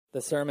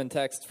The sermon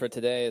text for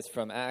today is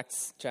from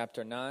Acts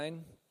chapter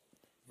 9,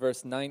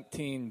 verse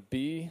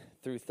 19b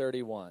through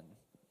 31.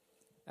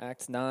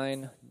 Acts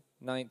 9,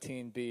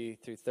 19b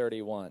through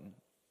 31.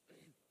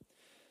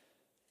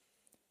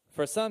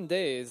 For some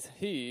days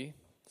he,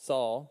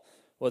 Saul,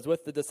 was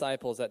with the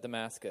disciples at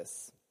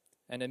Damascus,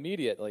 and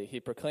immediately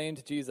he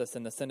proclaimed Jesus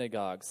in the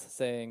synagogues,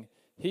 saying,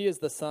 "He is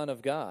the Son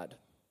of God."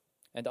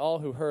 And all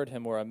who heard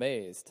him were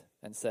amazed,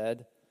 and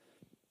said,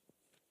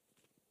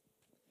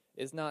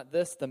 "Is not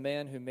this the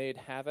man who made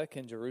havoc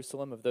in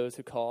Jerusalem of those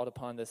who called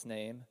upon this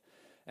name?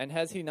 And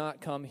has he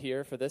not come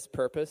here for this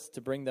purpose,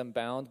 to bring them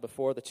bound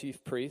before the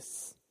chief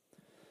priests?"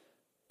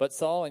 But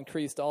Saul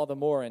increased all the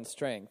more in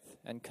strength,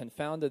 and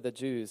confounded the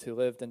Jews who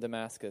lived in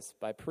Damascus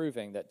by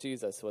proving that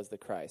Jesus was the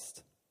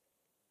Christ.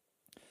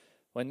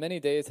 When many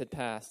days had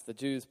passed, the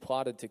Jews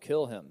plotted to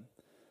kill him,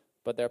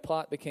 but their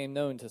plot became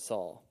known to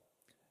Saul.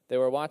 They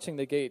were watching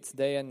the gates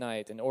day and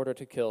night in order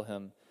to kill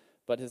him,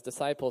 but his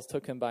disciples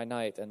took him by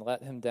night and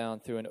let him down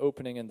through an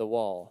opening in the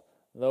wall,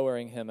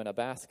 lowering him in a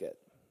basket.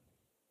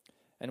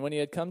 And when he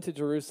had come to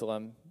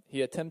Jerusalem,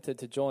 he attempted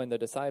to join the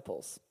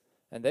disciples,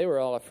 and they were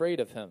all afraid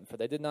of him, for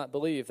they did not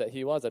believe that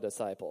he was a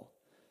disciple.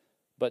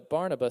 But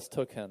Barnabas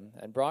took him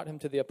and brought him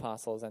to the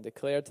apostles and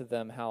declared to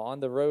them how on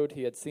the road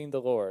he had seen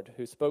the Lord,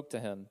 who spoke to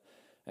him,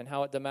 and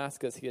how at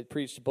Damascus he had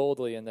preached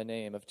boldly in the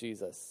name of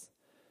Jesus.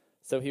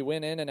 So he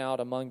went in and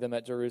out among them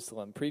at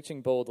Jerusalem,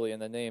 preaching boldly in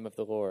the name of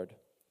the Lord.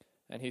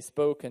 And he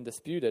spoke and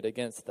disputed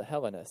against the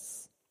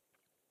Hellenists,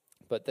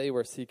 but they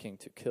were seeking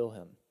to kill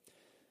him.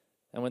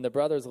 And when the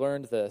brothers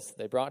learned this,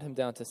 they brought him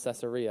down to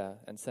Caesarea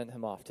and sent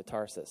him off to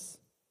Tarsus.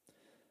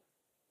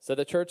 So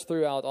the church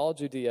throughout all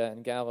Judea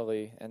and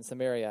Galilee and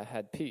Samaria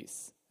had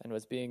peace and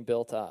was being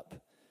built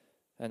up.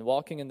 And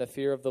walking in the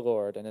fear of the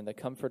Lord and in the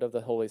comfort of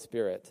the Holy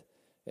Spirit,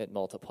 it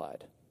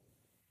multiplied.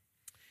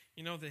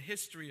 You know, the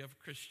history of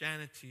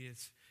Christianity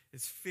is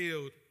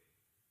filled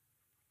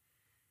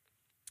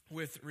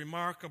with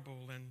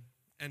remarkable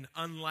and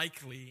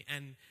unlikely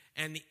and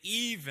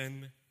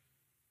even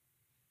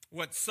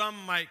what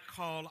some might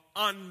call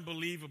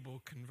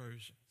unbelievable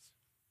conversions.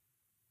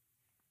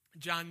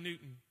 John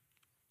Newton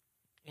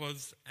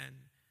was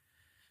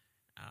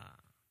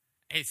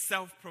a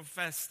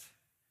self-professed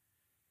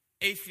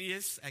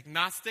atheist,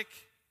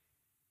 agnostic,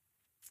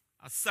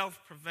 a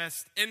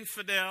self-professed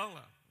infidel,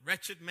 a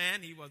wretched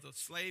man. He was a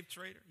slave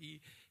trader.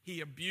 He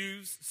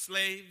abused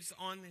slaves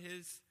on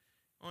his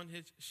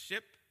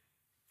ship.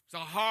 He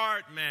was a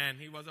hard man.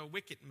 He was a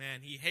wicked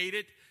man. He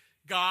hated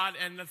God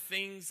and the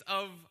things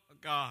of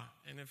God.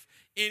 And if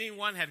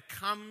anyone had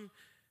come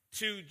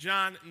to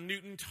John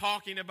Newton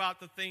talking about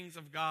the things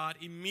of God,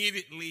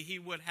 immediately he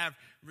would have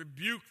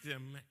rebuked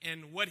them,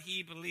 and what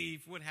he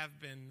believed would have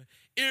been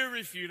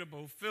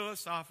irrefutable,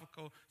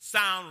 philosophical,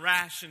 sound,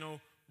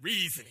 rational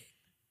reasoning.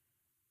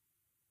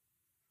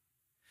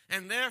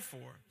 And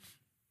therefore,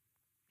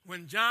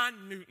 when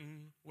John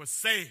Newton was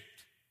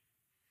saved,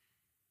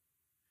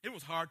 it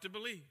was hard to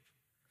believe.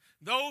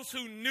 Those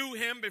who knew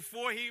him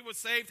before he was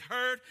saved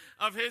heard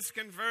of his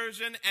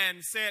conversion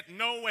and said,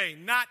 "No way,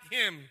 not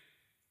him.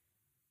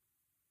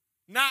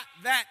 Not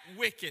that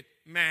wicked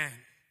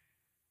man."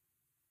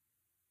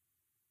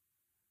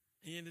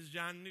 It is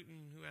John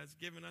Newton who has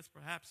given us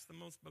perhaps the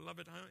most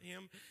beloved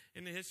hymn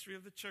in the history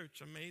of the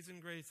church, "Amazing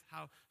Grace,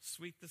 how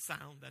sweet the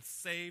sound that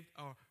saved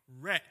a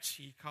wretch,"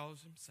 he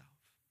calls himself,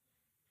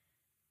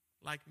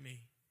 like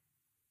me.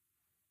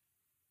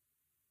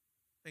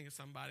 Think of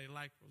somebody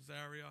like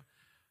Rosaria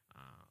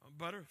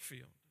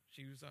Butterfield.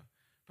 She was a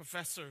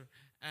professor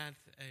at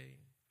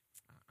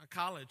a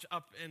college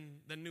up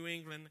in the New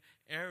England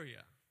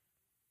area.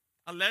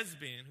 A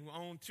lesbian who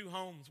owned 2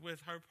 homes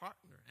with her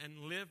partner and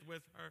lived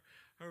with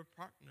her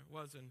partner,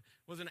 was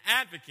an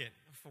advocate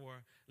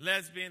for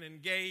lesbian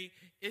and gay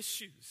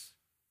issues.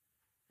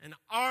 An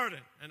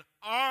ardent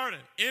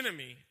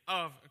enemy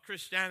of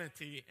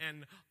Christianity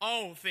and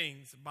all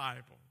things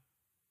Bible.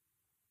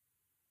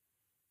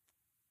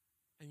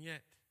 And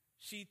yet,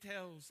 she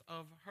tells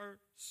of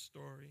her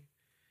story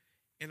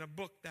in a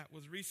book that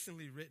was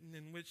recently written,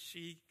 in which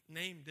she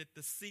named it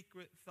 "The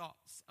Secret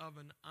Thoughts of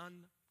an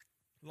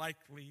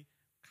Unlikely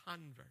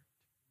Convert."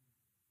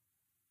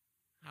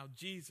 How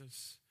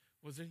Jesus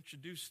was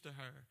introduced to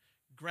her,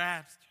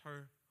 grasped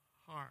her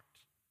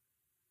heart,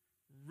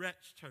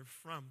 wrenched her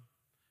from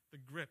the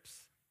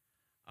grips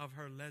of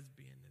her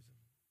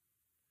lesbianism,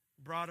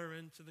 brought her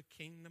into the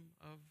kingdom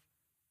of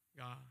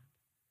God,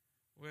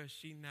 where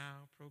she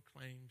now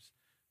proclaims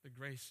the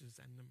graces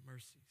and the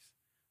mercies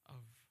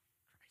of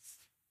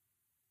Christ.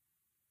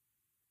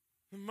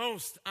 The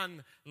most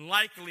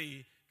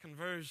unlikely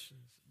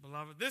conversions,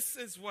 beloved. This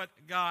is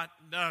what God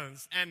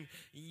does. And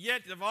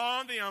yet, of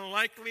all the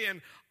unlikely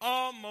and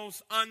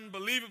almost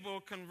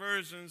unbelievable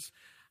conversions,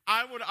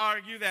 I would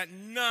argue that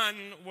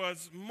none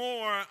was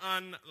more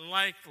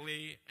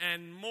unlikely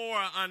and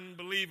more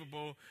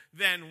unbelievable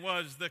than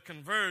was the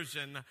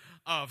conversion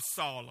of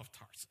Saul of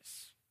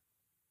Tarsus.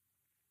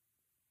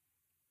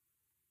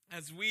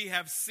 As we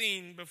have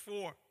seen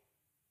before,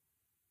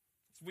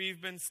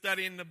 We've been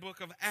studying the book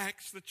of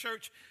Acts. The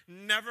church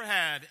never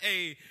had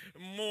a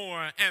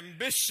more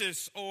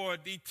ambitious or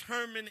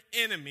determined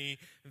enemy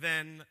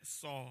than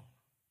Saul.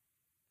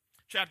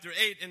 Chapter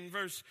 8 and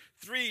verse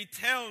 3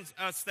 tells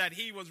us that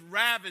he was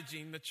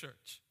ravaging the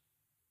church,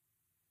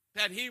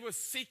 that he was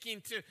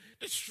seeking to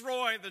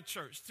destroy the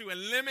church, to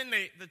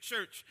eliminate the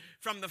church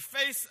from the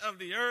face of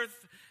the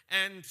earth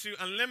and to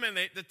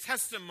eliminate the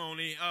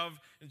testimony of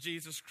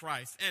Jesus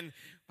Christ. And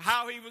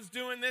how he was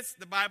doing this,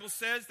 the Bible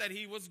says that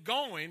he was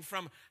going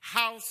from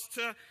house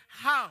to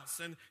house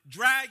and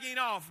dragging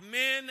off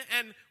men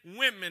and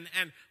women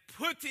and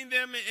putting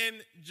them in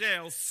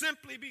jail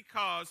simply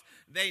because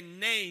they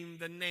named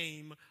the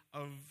name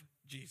of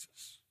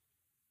Jesus.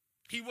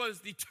 He was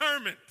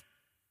determined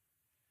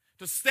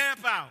to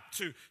stamp out,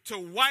 to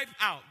wipe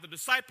out the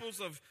disciples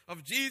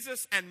of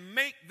Jesus and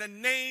make the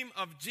name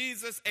of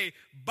Jesus a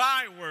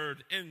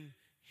byword in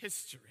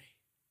history.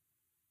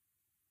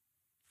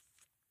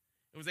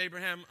 It was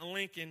Abraham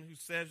Lincoln who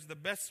says the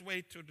best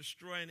way to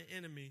destroy an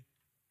enemy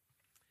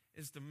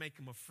is to make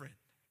him a friend.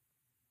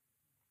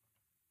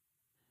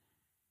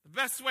 The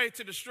best way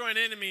to destroy an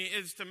enemy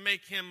is to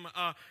make him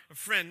a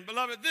friend.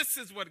 Beloved, this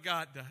is what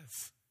God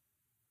does.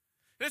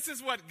 This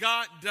is what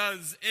God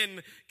does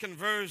in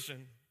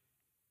conversion.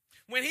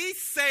 When he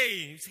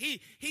saves, he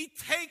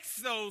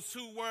takes those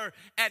who were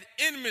at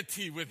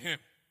enmity with him.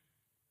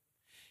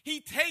 He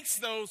takes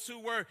those who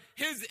were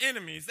his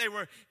enemies. They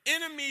were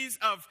enemies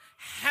of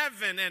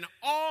heaven and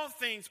all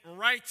things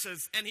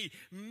righteous, and he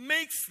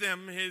makes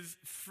them his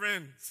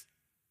friends.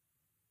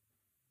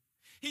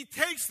 He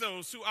takes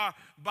those who are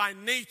by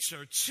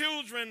nature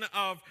children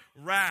of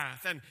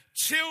wrath and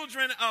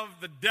children of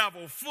the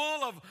devil,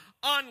 full of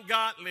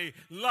ungodly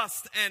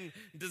lust and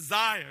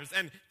desires,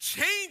 and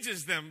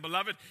changes them,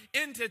 beloved,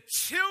 into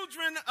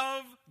children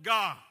of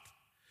God,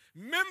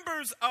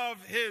 members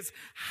of his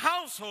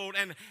household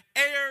and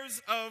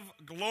heirs of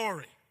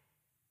glory.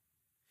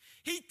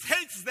 He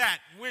takes that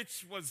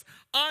which was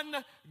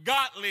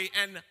ungodly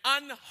and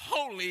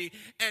unholy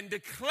and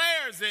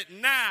declares it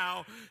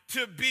now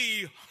to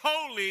be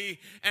holy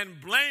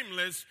and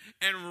blameless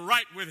and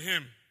right with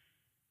him.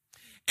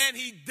 And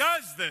he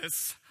does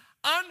this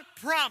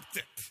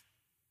unprompted.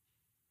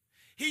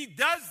 He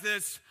does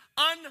this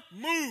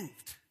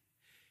unmoved.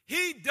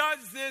 He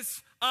does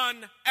this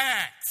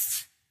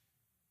unasked.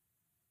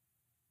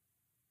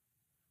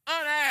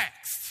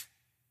 Unasked.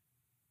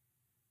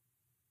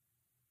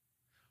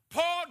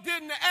 Paul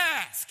didn't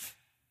ask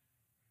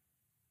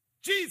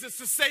Jesus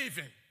to save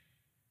him.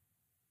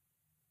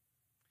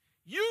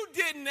 You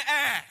didn't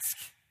ask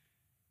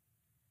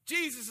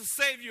Jesus to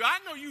save you. I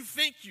know you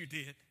think you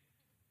did.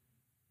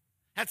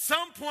 At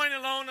some point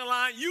along the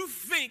line, you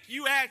think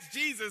you asked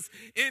Jesus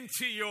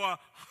into your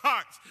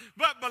hearts.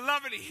 But,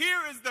 beloved, here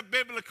is the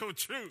biblical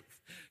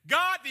truth.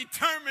 God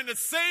determined to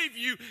save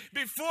you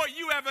before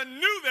you ever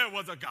knew there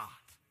was a God.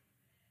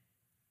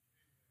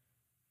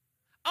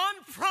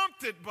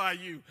 Unprompted by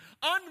you,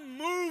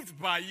 unmoved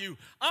by you,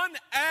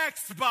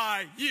 unasked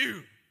by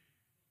you.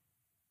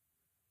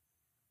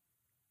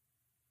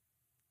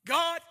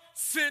 God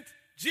sent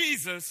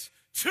Jesus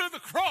to the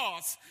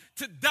cross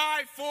to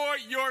die for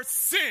your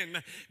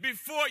sin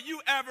before you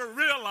ever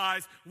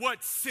realized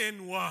what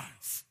sin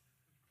was.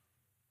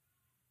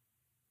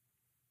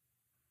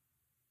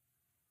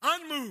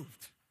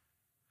 Unmoved,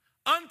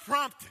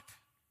 unprompted,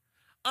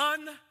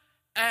 unasked.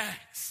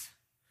 That's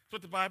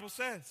what the Bible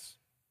says.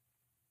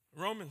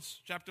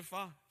 Romans chapter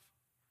 5.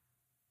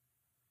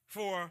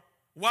 For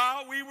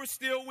while we were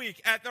still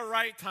weak at the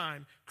right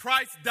time,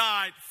 Christ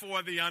died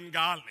for the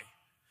ungodly.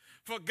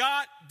 For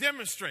God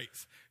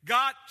demonstrates,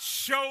 God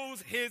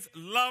shows his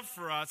love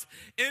for us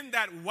in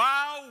that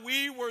while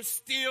we were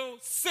still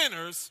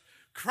sinners,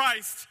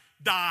 Christ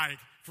died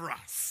for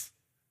us.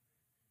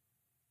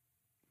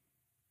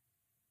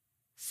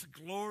 It's the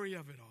glory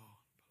of it all.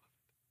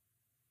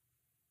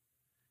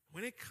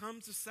 When it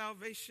comes to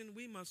salvation,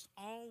 we must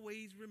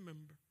always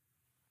remember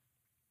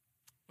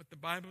what the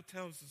Bible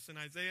tells us in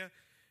Isaiah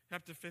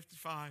chapter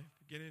 55,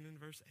 beginning in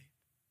verse 8.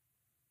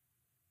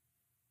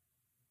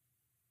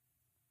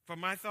 For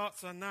my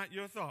thoughts are not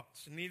your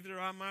thoughts, neither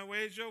are my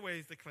ways your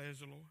ways, declares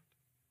the Lord.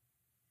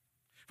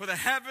 For the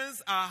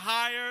heavens are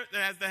higher,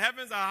 as the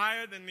heavens are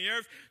higher than the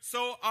earth,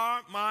 so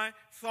are my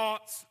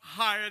thoughts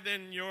higher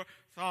than your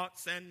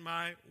thoughts, and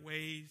my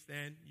ways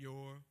than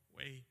your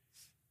ways.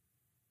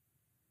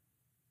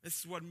 This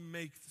is what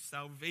makes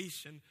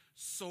salvation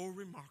so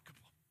remarkable.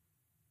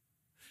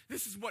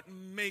 This is what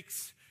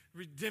makes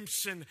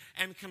redemption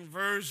and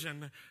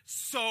conversion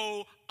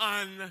so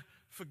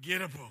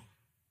unforgettable.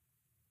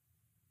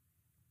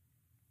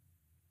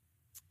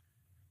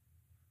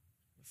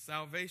 The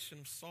salvation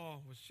of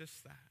Saul was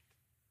just that.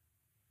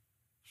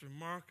 It was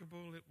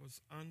remarkable. It was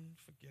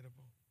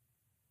unforgettable.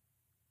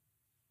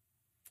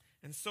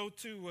 And so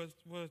too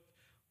was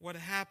what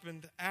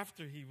happened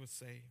after he was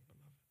saved.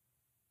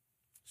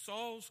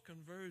 Saul's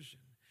conversion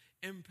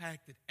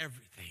impacted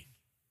everything.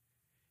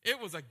 It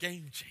was a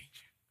game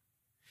changer.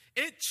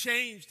 It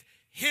changed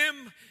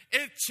him.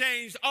 It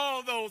changed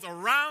all those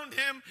around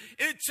him.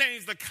 It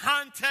changed the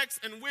context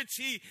in which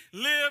he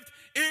lived.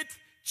 It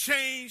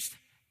changed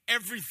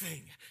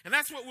everything. And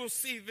that's what we'll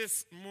see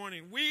this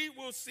morning. We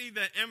will see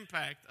the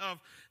impact of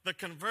the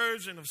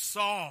conversion of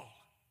Saul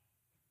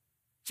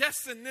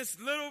just in this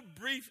little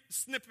brief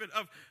snippet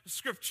of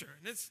Scripture.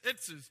 And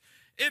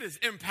it is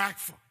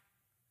impactful.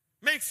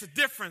 Makes a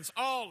difference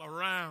all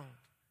around.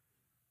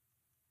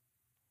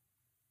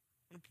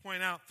 I'm going to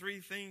point out 3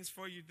 things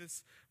for you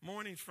this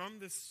morning from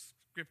this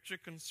Scripture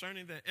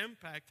concerning the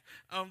impact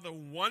of the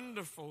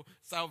wonderful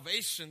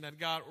salvation that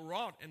God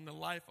wrought in the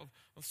life of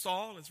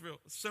Saul. It's real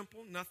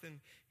simple,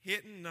 nothing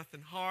hidden,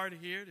 nothing hard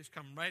here. It's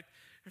come right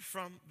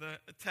from the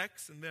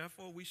text, and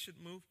therefore we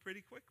should move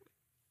pretty quickly.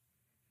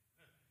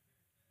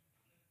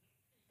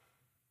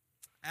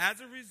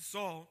 As a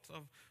result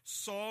of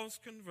Saul's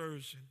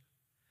conversion,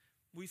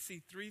 we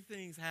see 3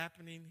 things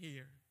happening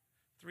here.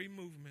 3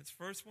 movements.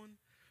 First one,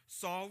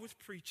 Saul was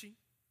preaching.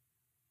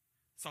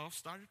 Saul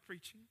started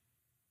preaching.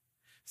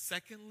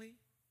 Secondly,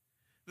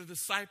 the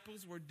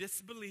disciples were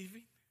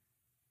disbelieving.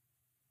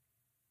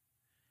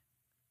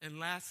 And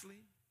lastly,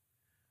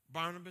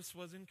 Barnabas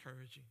was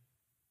encouraging.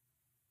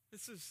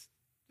 This is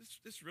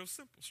real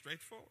simple,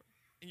 straightforward.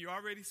 And you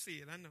already see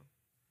it, I know.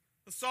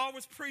 But Saul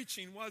was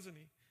preaching, wasn't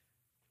he?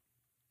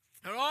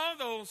 And all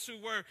those who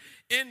were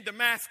in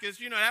Damascus,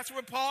 that's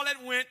where Paul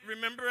had went.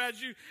 Remember,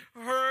 as you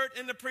heard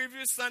in the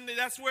previous Sunday,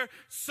 that's where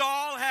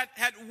Saul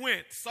had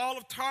went. Saul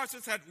of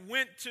Tarsus had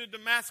went to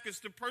Damascus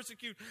to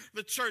persecute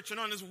the church. And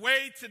on his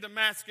way to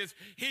Damascus,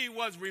 he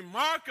was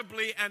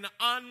remarkably and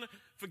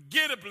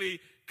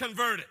unforgettably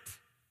converted.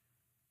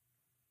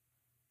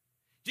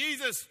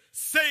 Jesus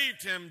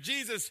saved him.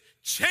 Jesus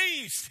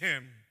changed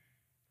him.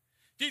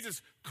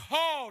 Jesus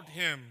called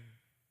him.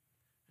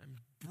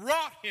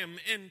 Brought him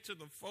into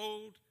the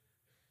fold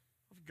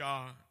of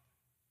God.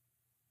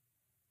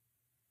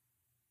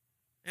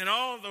 And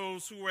all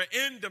those who were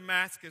in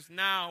Damascus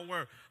now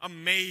were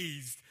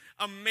amazed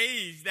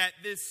that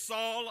this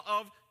Saul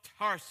of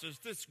Tarsus,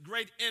 this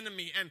great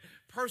enemy and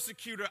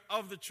persecutor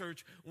of the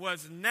church,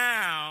 was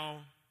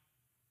now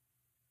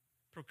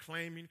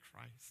proclaiming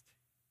Christ.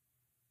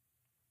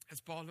 As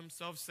Paul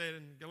himself said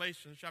in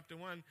Galatians chapter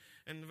 1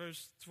 and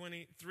verse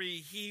 23,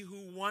 he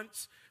who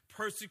once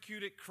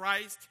persecuted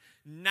Christ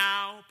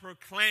now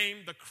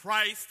proclaimed the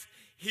Christ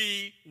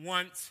he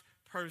once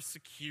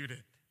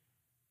persecuted.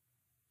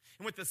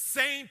 And with the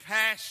same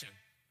passion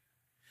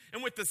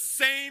and with the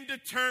same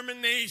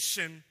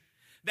determination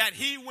that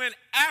he went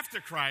after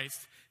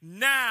Christ,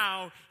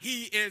 now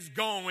he is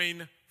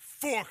going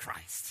for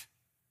Christ.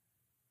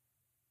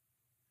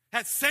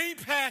 That same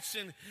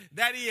passion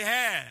that he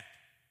had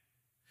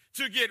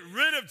to get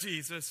rid of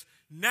Jesus,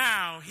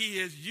 now he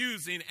is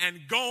using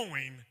and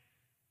going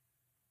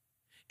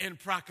in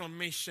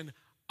proclamation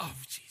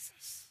of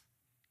Jesus.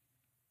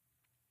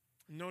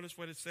 Notice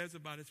what it says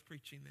about his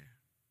preaching there.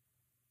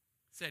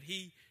 It said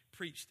he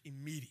preached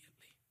immediately.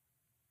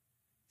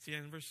 See that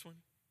in verse 20?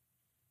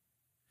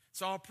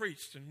 Saul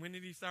preached, and when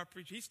did he start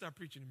preaching? He started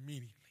preaching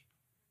immediately.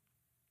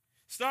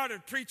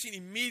 Started preaching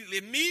immediately.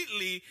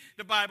 Immediately,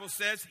 the Bible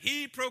says,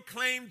 he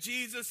proclaimed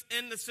Jesus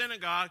in the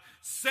synagogue,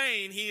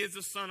 saying he is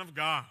the Son of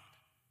God.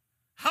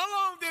 How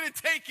long did it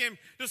take him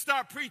to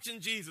start preaching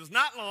Jesus?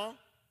 Not long.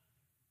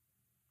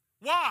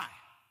 Why?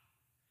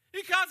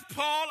 Because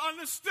Saul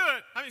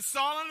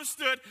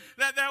understood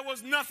that there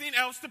was nothing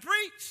else to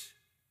preach.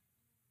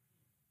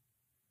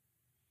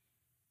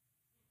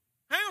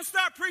 I ain't going to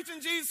start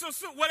preaching Jesus so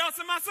soon. What else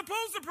am I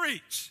supposed to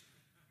preach?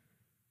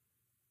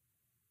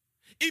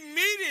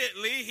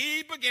 Immediately,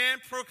 he began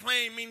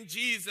proclaiming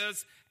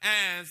Jesus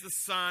as the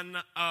Son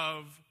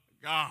of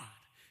God.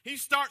 He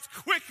starts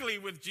quickly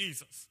with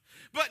Jesus.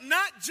 But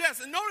not just,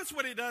 and notice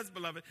what he does,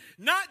 beloved,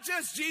 not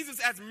just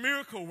Jesus as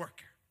miracle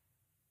worker.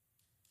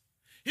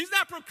 He's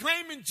not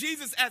proclaiming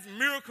Jesus as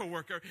miracle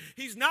worker.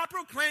 He's not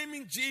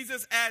proclaiming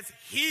Jesus as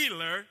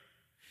healer.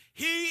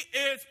 He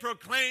is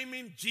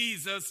proclaiming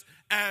Jesus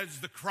as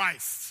the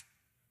Christ,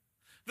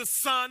 the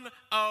Son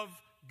of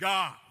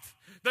God.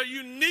 The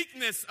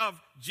uniqueness of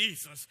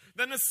Jesus,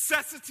 the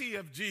necessity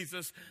of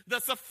Jesus, the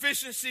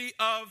sufficiency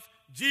of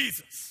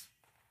Jesus.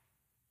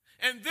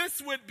 And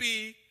this would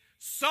be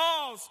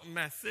Saul's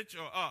message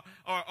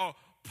or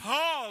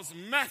Paul's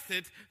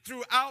method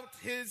throughout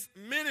his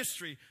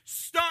ministry.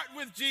 Start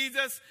with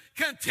Jesus,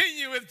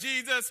 continue with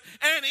Jesus,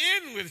 and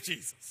end with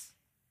Jesus.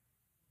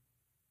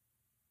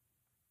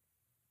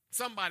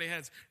 Somebody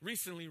has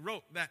recently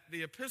wrote that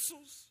the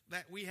epistles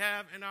that we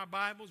have in our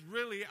Bibles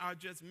really are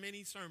just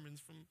mini sermons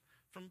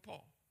from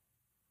Paul.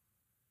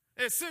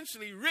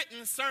 Essentially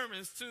written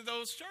sermons to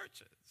those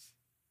churches.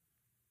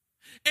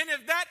 And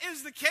if that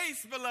is the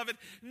case, beloved,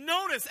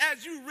 notice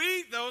as you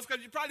read those,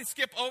 because you probably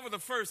skip over the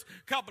first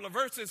couple of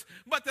verses,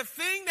 but the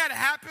thing that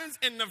happens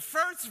in the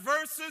first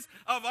verses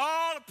of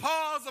all of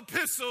Paul's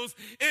epistles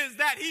is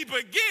that he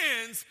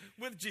begins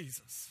with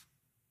Jesus.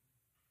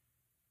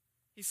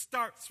 He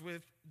starts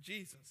with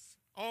Jesus.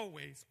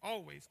 Always,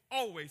 always,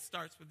 always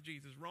starts with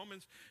Jesus.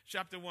 Romans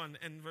chapter 1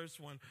 and verse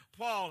 1.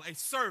 Paul, a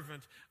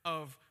servant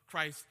of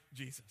Christ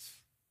Jesus.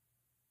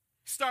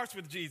 Starts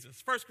with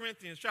Jesus. 1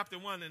 Corinthians chapter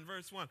 1 and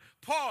verse 1.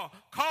 Paul,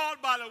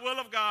 called by the will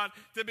of God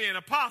to be an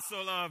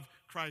apostle of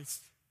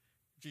Christ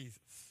Jesus.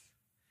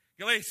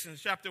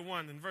 Galatians chapter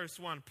 1 and verse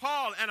 1.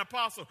 Paul, an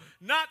apostle,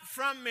 not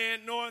from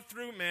men nor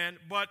through man,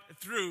 but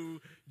through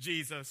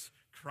Jesus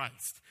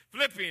Christ.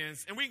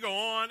 Philippians, and we go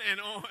on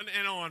and on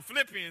and on.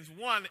 Philippians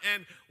 1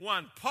 and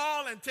 1.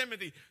 Paul and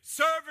Timothy,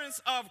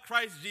 servants of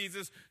Christ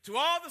Jesus, to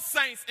all the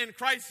saints in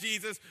Christ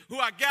Jesus who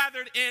are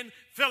gathered in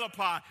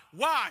Philippi.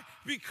 Why?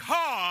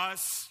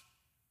 Because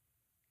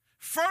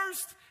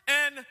first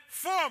and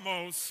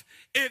foremost,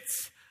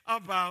 it's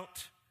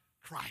about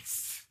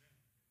Christ.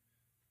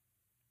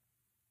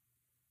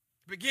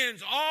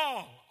 Begins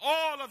all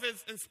of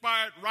his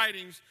inspired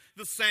writings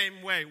the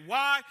same way.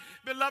 Why,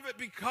 beloved?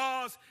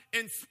 Because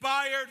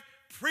inspired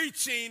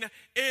preaching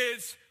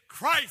is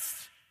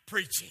Christ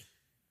preaching.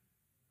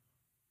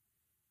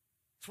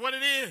 It's what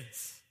it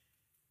is.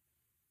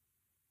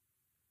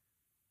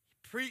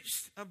 He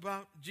preached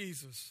about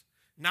Jesus,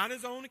 not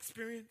his own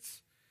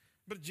experience,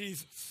 but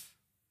Jesus.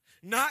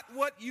 Not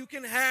what you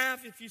can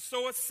have if you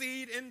sow a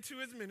seed into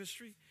his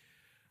ministry,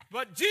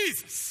 but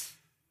Jesus.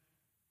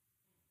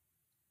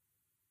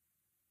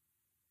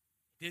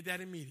 Did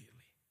that immediately.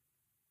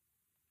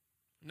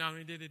 Not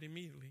only did it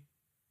immediately,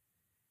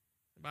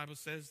 the Bible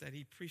says that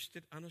he preached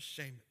it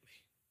unashamedly,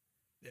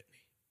 didn't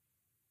he?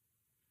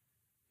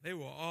 They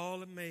were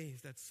all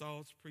amazed at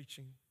Saul's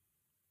preaching.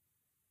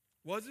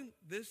 Wasn't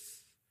this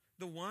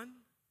the one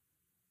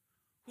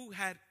who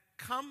had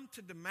come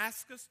to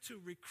Damascus to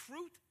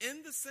recruit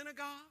in the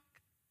synagogue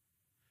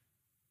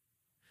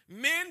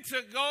men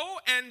to go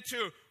and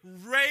to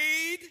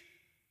raid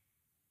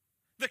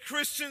the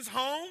Christians'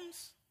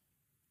 homes?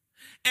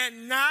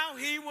 And now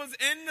he was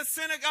in the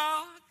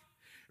synagogue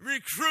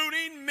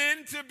recruiting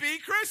men to be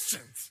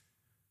Christians.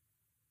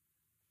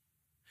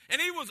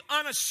 And he was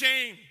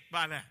unashamed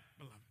by that,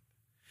 beloved.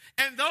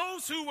 And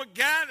those who were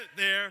gathered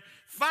there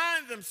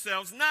find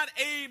themselves not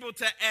able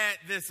to add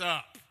this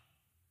up.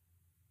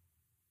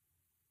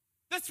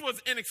 This was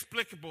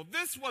inexplicable.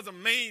 This was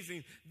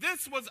amazing.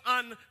 This was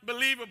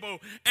unbelievable.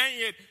 And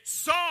yet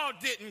Saul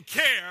didn't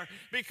care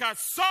because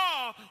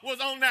Saul was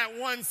on that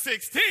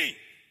 116.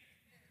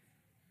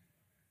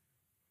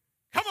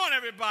 Come on,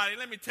 everybody.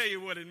 Let me tell you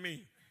what it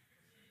means.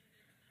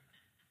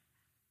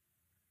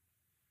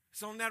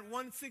 It's on that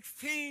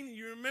 116.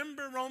 You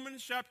remember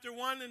Romans chapter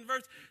 1 and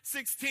verse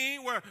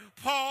 16 where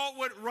Paul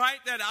would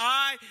write that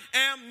I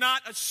am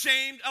not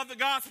ashamed of the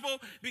gospel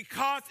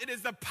because it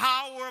is the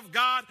power of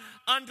God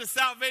unto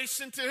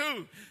salvation to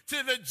who?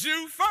 To the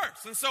Jew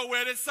first. And so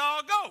where did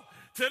Saul go?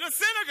 To the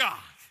synagogue.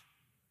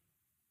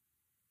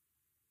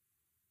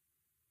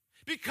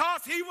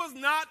 Because he was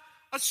not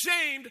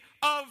ashamed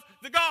of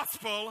the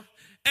gospel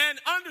and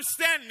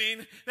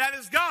understanding that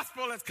his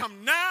gospel has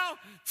come now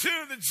to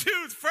the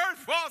Jews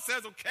first. Paul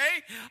says,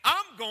 okay,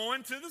 I'm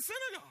going to the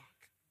synagogue.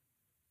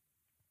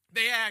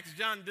 They asked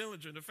John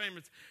Dillinger, the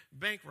famous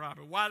bank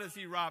robber, why does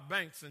he rob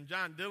banks? And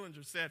John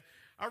Dillinger said,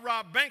 I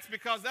rob banks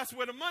because that's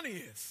where the money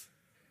is.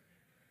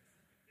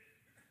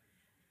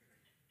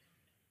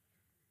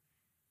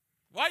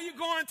 Why are you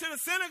going to the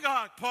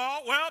synagogue,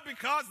 Paul? Well,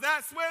 because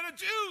that's where the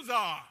Jews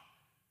are.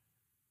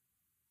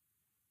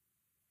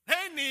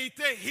 They need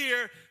to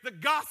hear the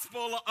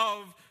gospel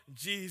of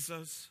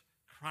Jesus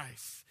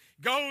Christ.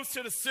 Goes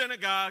to the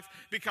synagogues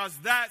because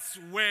that's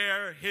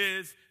where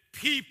his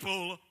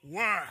people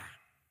were.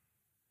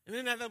 And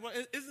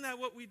isn't that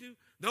what we do?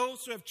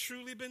 Those who have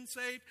truly been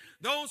saved,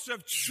 those who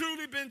have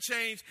truly been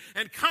changed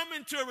and come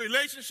into a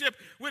relationship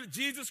with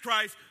Jesus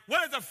Christ,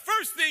 what is the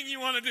first thing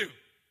you want to do?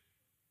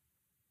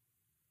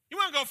 You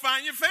want to go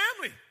find your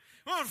family.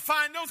 You want to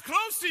find those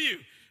close to you.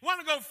 You want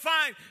to go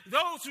find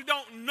those who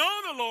don't know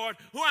the Lord,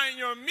 who are in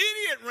your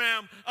immediate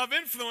realm of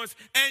influence,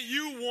 and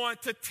you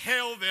want to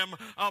tell them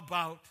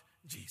about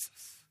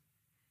Jesus.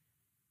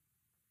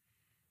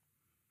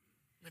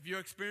 If your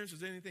experience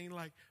was anything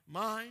like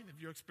mine, if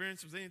your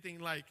experience was anything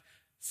like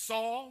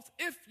Saul's,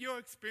 if your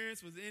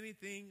experience was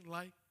anything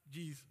like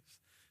Jesus,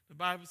 the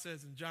Bible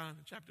says in John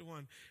chapter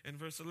 1 and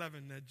verse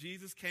 11 that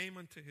Jesus came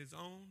unto his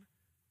own,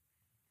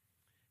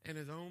 and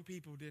his own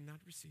people did not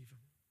receive him.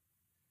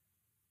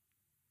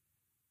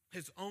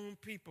 His own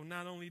people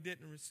not only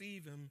didn't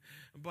receive him,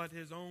 but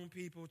his own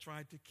people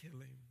tried to kill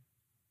him.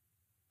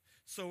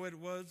 So it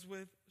was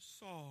with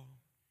Saul.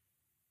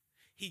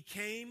 He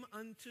came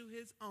unto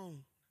his own.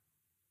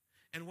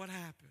 And what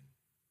happened?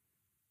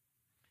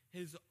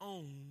 His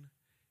own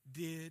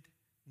did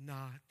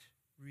not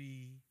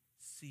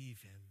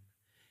receive him.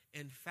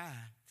 In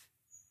fact,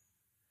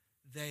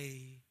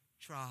 they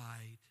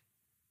tried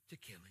to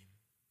kill him.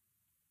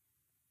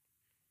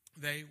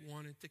 They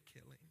wanted to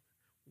kill him.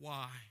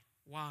 Why?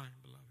 Why,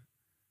 beloved?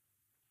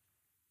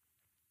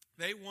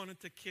 They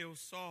wanted to kill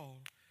Saul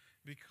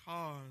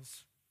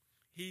because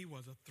he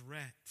was a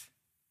threat.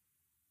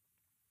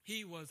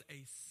 He was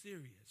a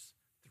serious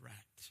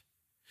threat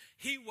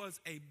He was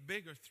a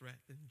bigger threat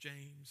than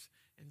James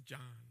and John.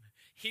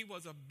 He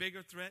was a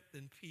bigger threat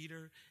than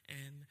Peter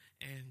and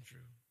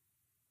Andrew.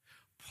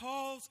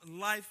 Paul's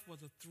life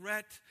was a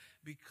threat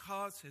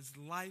because his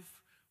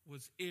life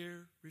was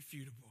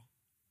irrefutable.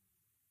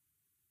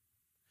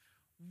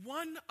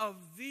 One of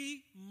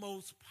the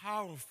most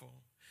powerful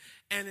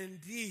and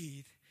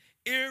indeed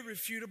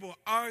irrefutable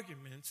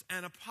arguments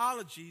and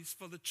apologies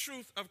for the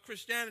truth of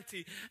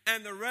Christianity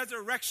and the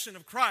resurrection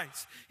of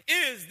Christ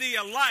is the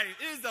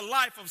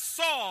life of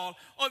Saul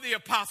or the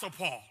Apostle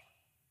Paul.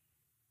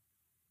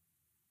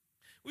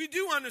 We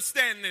do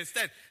understand this,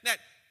 that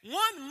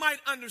one might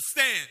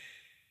understand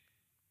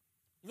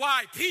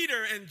why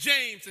Peter and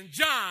James and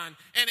John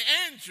and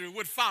Andrew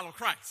would follow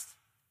Christ.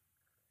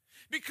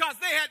 Because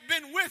they had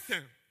been with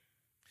him.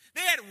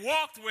 They had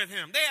walked with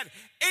him. They had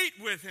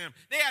ate with him.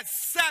 They had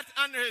sat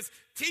under his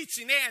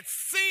teaching. They had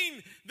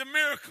seen the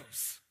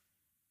miracles.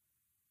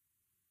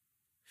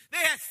 They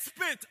had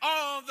spent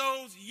all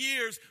those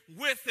years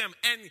with him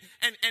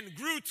and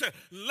grew to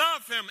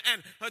love him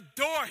and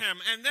adore him.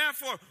 And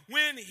therefore,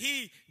 when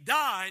he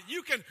died,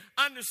 you can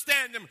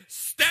understand them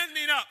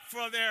standing up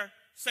for their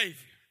Savior.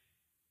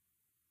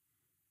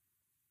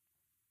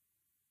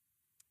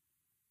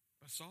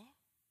 But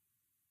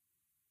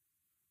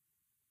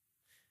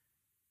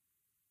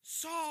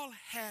Saul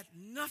had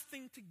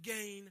nothing to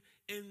gain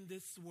in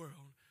this world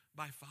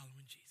by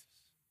following Jesus.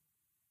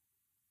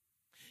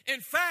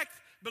 In fact,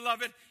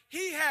 beloved,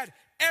 he had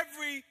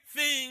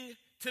everything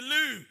to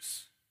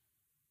lose.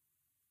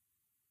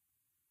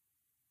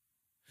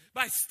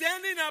 By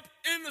standing up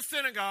in the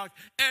synagogue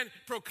and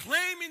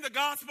proclaiming the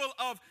gospel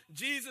of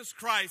Jesus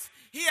Christ,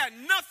 he had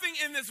nothing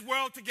in this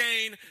world to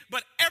gain,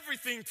 but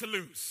everything to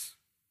lose.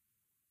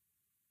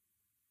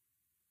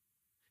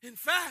 In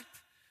fact,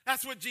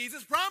 that's what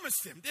Jesus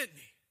promised him, didn't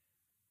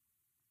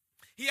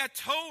he? He had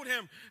told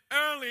him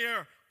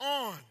earlier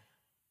on,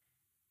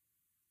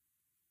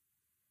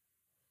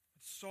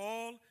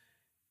 Saul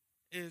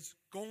is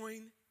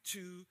going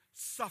to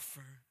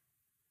suffer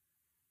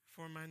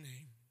for my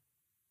name.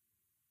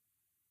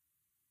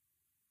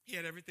 He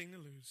had everything to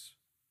lose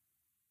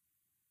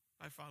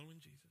by following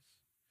Jesus.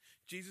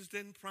 Jesus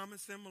didn't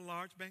promise him a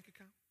large bank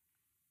account.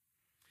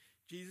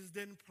 Jesus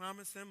didn't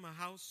promise him a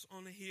house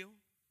on a hill.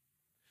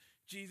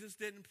 Jesus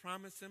didn't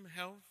promise him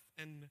health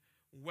and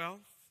wealth,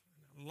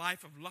 a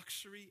life of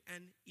luxury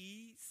and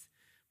ease.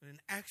 But in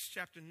Acts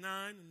chapter 9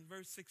 and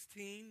verse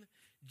 16,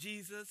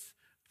 Jesus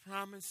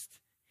promised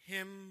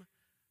him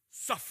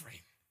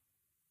suffering,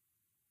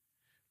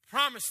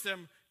 promised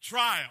him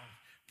trial,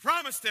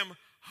 promised him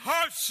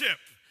hardship,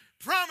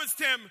 promised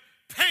him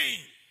pain.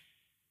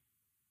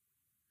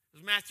 It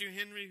was Matthew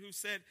Henry who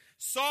said,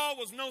 Saul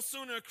was no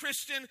sooner a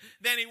Christian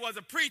than he was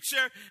a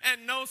preacher,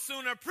 and no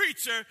sooner a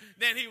preacher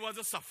than he was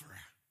a sufferer.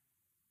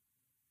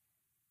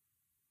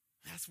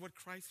 That's what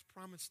Christ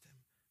promised him,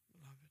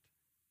 beloved.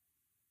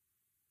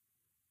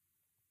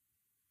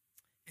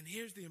 And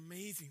here's the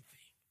amazing thing.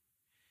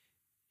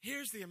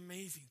 Here's the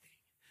amazing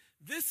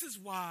thing. This is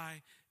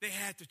why they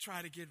had to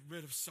try to get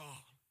rid of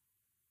Saul.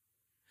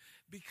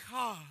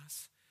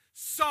 Because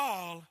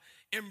Saul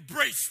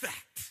embraced that.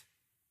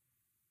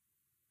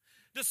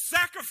 The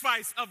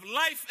sacrifice of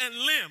life and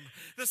limb,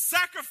 the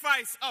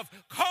sacrifice of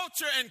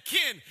culture and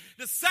kin,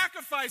 the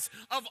sacrifice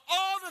of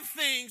all the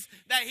things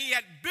that he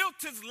had built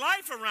his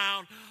life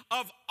around,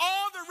 of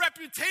all the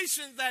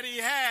reputations that he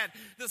had,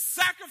 the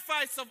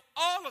sacrifice of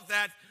all of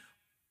that,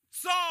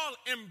 Saul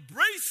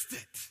embraced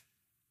it.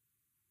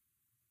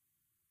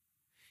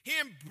 He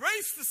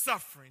embraced the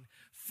suffering.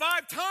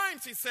 5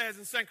 times, he says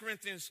in 2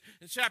 Corinthians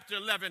in chapter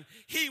 11,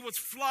 he was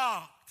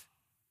flogged.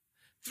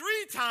 3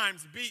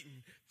 times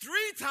beaten. 3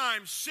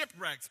 times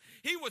shipwrecked.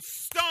 He was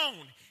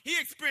stoned. He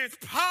experienced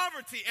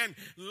poverty and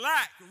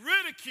lack,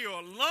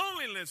 ridicule,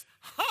 loneliness,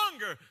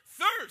 hunger,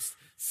 thirst,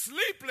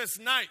 sleepless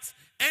nights,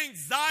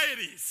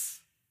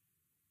 anxieties.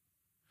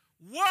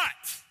 What?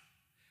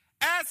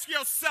 Ask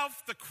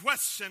yourself the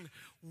question,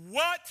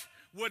 what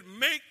would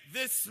make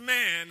this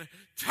man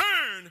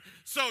turn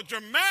so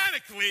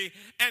dramatically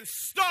and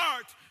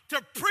start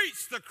to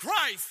preach the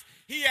Christ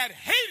he had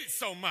hated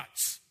so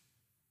much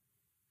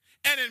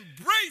and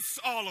embrace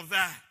all of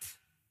that?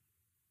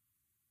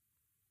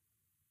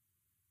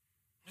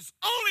 There's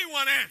only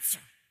one answer.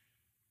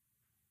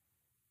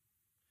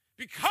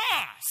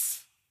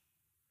 Because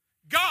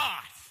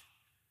God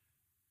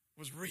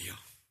was real.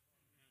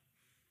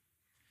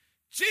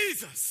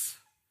 Jesus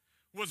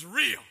was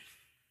real.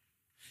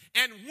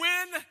 And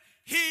when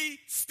he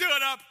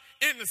stood up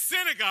in the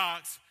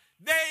synagogues,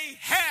 they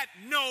had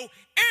no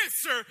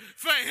answer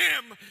for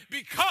him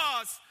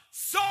because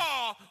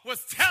Saul was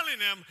telling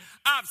them,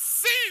 I've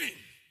seen him,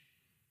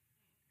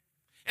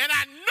 and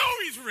I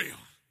know he's real.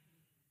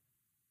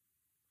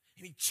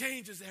 And he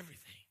changes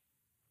everything.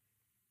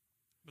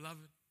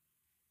 Beloved,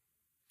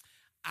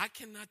 I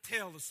cannot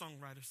tell, the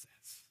songwriter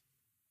says,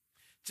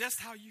 just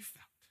how you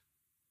felt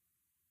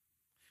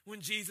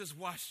when Jesus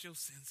washed your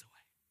sins away.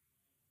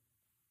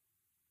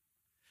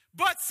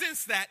 But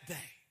since that day,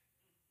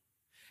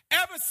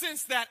 ever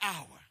since that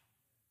hour,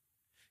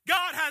 God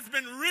has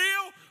been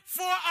real,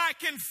 for I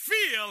can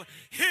feel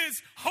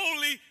his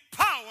holy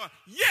power.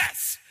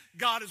 Yes,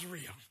 God is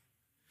real.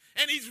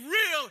 And he's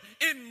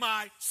real in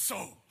my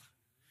soul.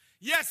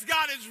 Yes,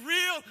 God is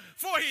real,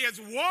 for he has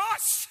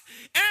washed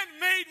and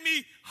made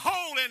me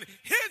whole, and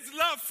his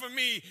love for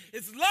me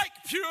is like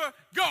pure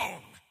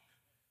gold.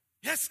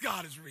 Yes,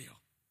 God is real,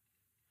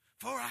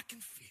 for I can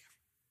feel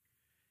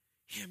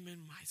him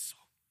in my soul.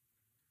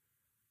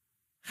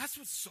 That's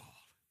what Saul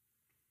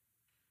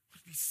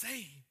would be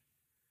saying.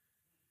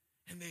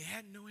 And they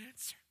had no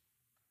answer.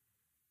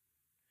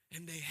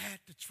 And they had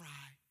to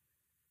try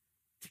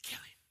to kill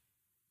him.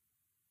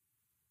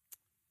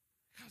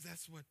 Because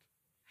that's what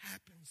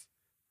happens,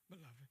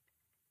 beloved.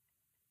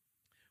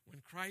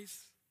 When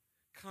Christ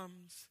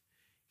comes,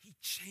 he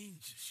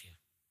changes you.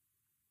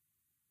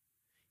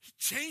 He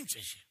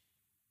changes you.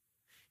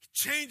 He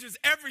changes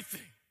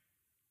everything.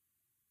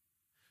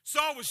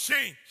 Saul was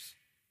changed.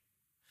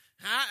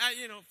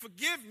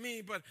 Forgive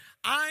me, but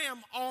I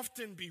am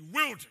often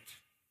bewildered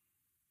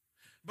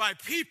by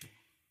people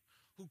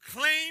who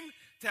claim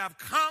to have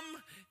come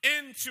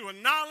into a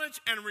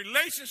knowledge and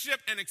relationship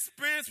and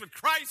experience with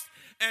Christ,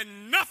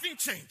 and nothing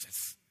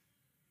changes.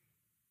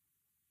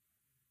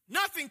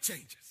 Nothing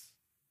changes.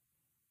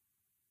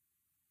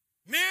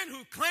 Men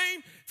who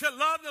claim to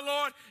love the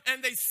Lord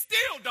and they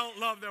still don't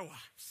love their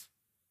wives.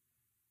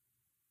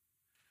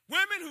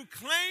 Women who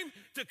claim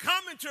to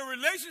come into a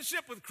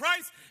relationship with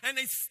Christ and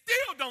they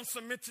still don't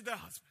submit to their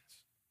husbands.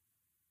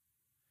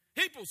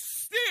 People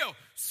still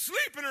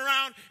sleeping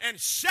around and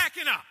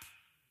shacking up.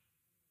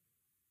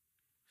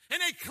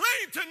 And they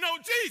claim to know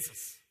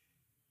Jesus.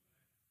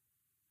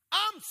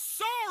 I'm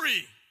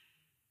sorry.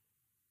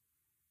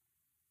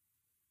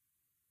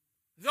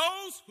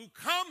 Those who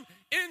come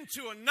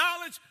into a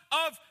knowledge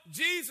of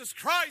Jesus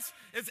Christ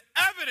is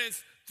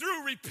evidenced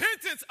through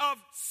repentance of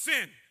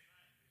sin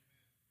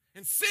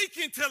and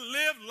seeking to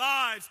live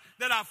lives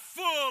that are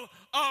full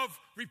of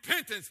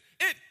repentance.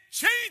 It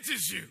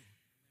changes you.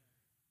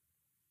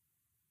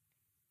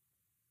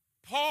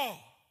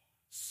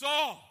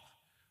 Saul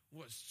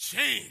was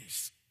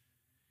changed,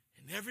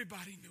 and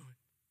everybody knew it.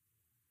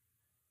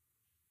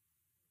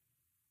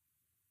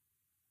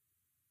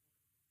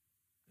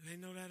 Do they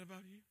know that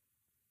about you?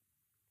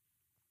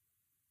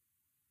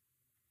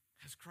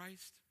 Has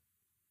Christ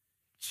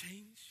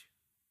changed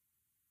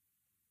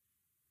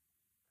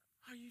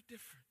you? Are you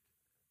different?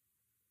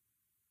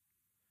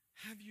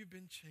 Have you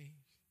been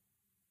changed?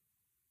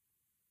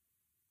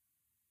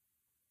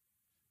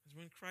 Because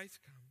when Christ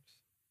comes,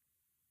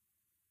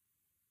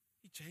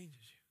 he changes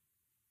you.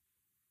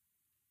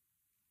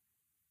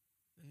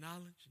 The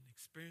knowledge and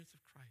experience of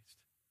Christ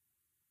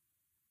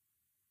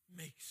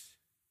makes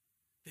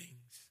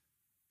things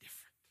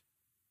different.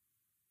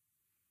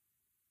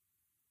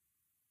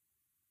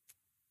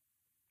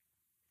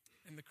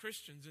 And the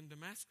Christians in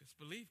Damascus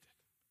believed it.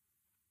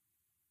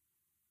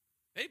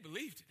 They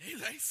believed it.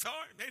 They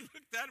saw it. They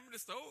looked at him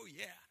and said, oh,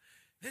 yeah,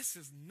 this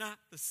is not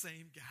the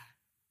same guy.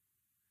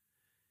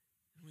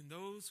 And when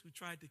those who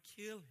tried to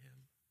kill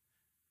him,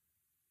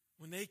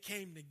 when they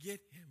came to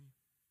get him,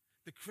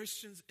 the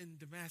Christians in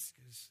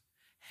Damascus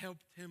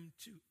helped him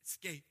to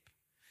escape,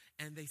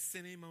 and they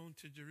sent him on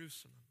to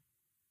Jerusalem.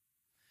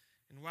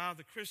 And while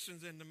the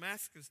Christians in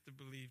Damascus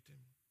believed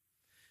him,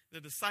 the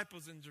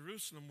disciples in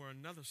Jerusalem were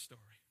another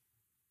story.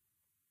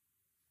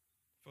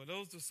 For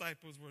those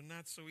disciples were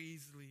not so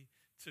easily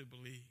to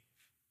believe.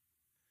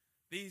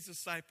 These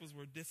disciples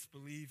were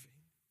disbelieving.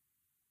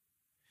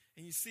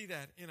 And you see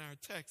that in our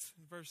text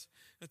in verse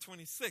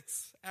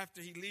 26.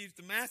 After he leaves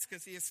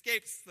Damascus, he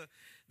escapes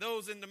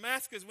those in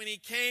Damascus. When he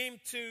came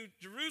to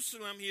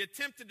Jerusalem, he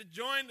attempted to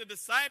join the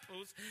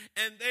disciples,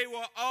 and they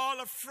were all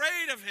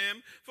afraid of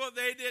him, for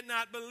they did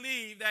not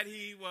believe that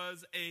he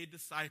was a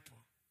disciple.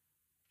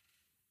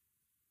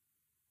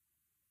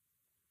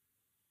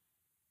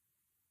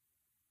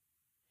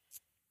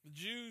 The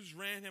Jews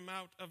ran him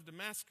out of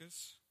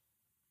Damascus.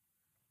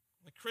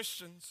 The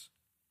Christians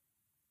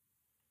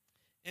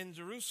in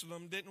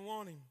Jerusalem didn't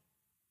want him.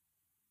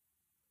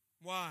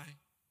 Why?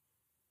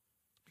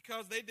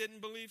 Because they didn't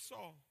believe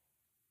Saul.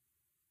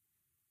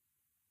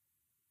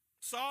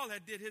 Saul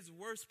had did his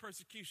worst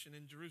persecution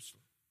in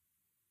Jerusalem.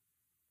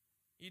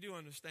 You do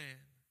understand.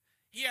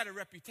 He had a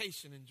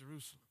reputation in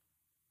Jerusalem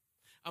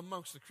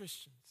amongst the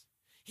Christians.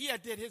 He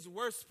had did his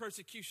worst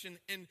persecution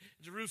in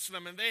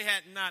Jerusalem, and they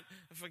had not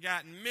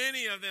forgotten.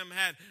 Many of them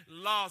had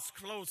lost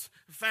close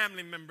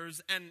family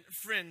members and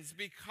friends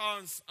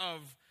because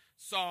of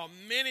Saul.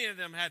 Many of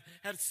them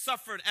had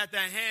suffered at the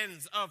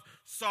hands of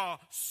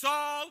Saul.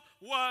 Saul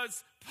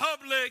was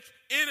public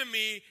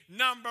enemy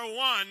number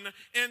one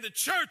in the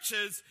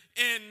churches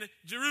in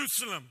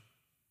Jerusalem.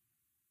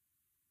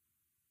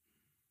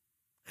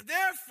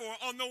 Therefore,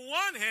 on the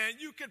one hand,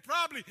 you could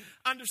probably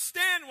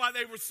understand why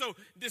they were so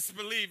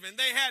disbelieving.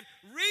 They had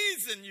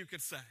reason, you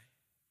could say.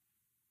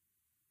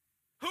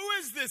 Who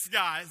is this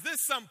guy? Is this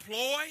some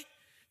ploy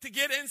to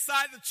get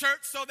inside the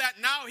church so that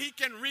now he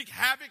can wreak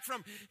havoc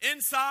from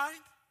inside?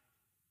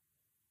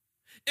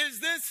 Is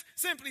this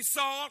simply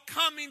Saul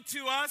coming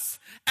to us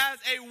as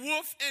a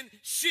wolf in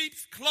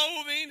sheep's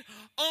clothing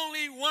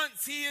only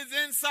once he is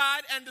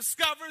inside and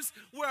discovers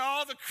where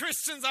all the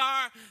Christians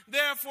are,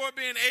 therefore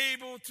being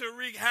able to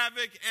wreak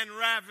havoc and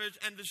ravage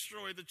and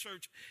destroy the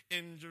church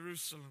in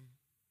Jerusalem?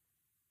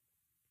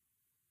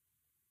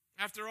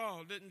 After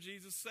all, didn't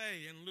Jesus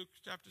say in Luke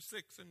chapter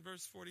 6 and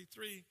verse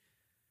 43,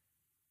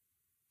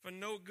 "For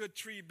no good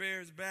tree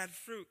bears bad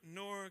fruit,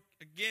 nor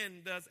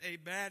again does a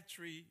bad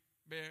tree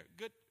bear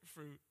good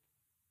fruit.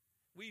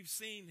 We've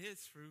seen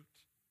his fruit.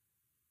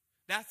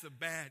 That's a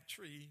bad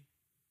tree."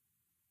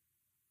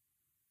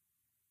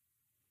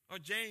 Or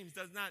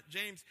does not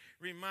James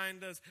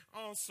remind us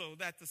also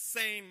that the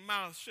same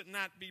mouth should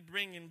not be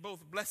bringing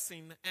both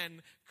blessing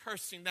and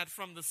cursing, that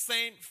from the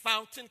same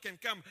fountain can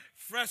come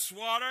fresh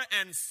water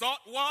and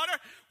salt water?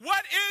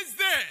 What is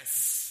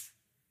this?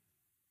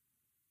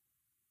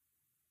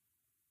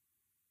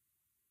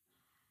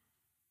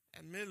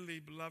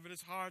 Admittedly, beloved,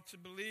 it's hard to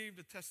believe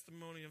the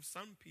testimony of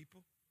some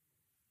people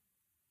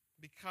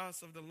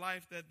because of the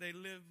life that they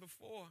lived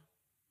before.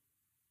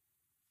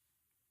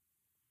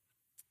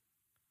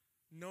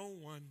 No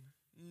one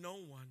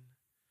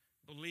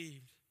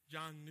believed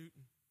John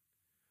Newton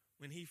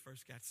when he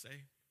first got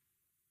saved.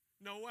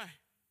 No way.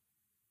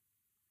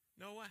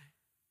 No way.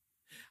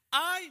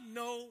 I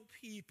know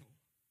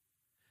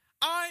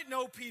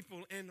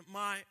people in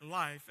my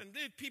life, and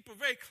there are people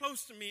very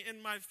close to me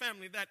in my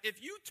family, that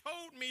if you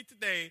told me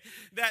today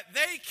that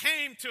they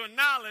came to a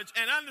knowledge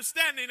and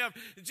understanding of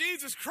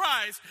Jesus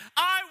Christ,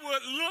 I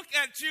would look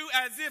at you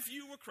as if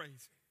you were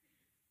crazy.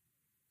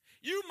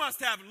 You must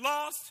have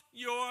lost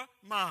your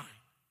mind.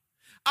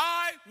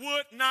 I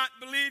would not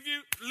believe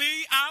you.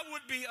 Lee, I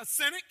would be a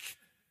cynic,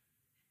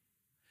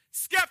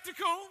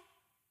 skeptical.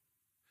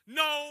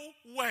 No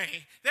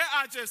way. There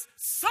are just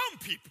some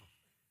people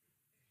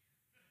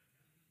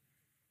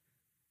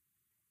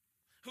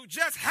who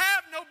just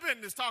have no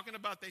business talking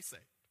about they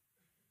saved.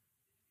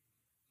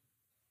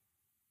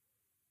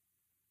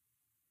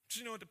 Do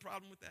you know what the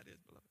problem with that is,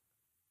 beloved?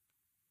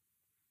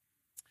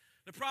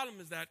 The problem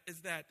is that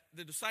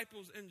the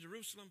disciples in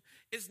Jerusalem,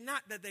 is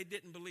not that they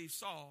didn't believe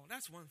Saul.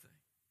 That's one thing.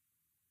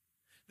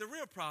 The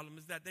real problem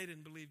is that they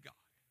didn't believe God.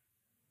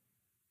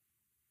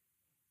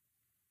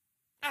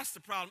 That's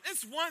the problem.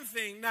 It's one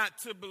thing not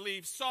to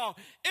believe Saul.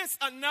 It's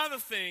another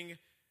thing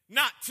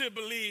not to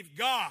believe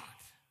God.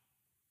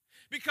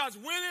 Because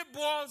when it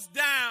boils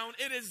down,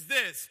 it is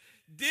this: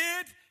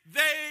 did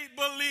they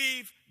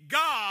believe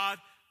God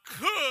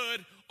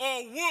could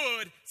or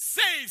would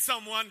save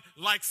someone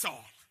like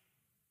Saul?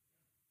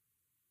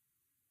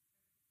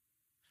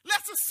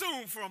 Let's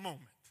assume for a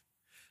moment.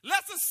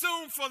 Let's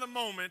assume for the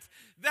moment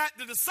that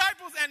the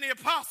disciples and the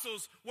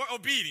apostles were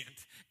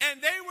obedient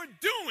and they were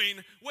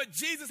doing what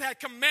Jesus had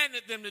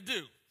commanded them to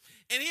do.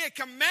 And he had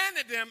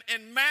commanded them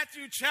in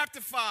Matthew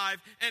chapter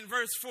 5 and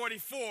verse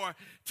 44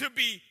 to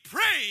be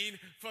praying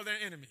for their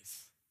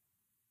enemies.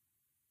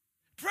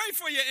 Pray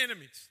for your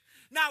enemies.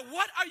 Now,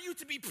 what are you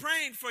to be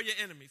praying for your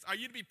enemies? Are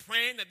you to be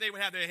praying that they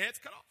would have their heads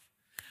cut off?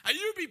 Are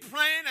you to be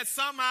praying that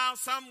somehow,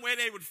 some way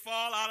they would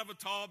fall out of a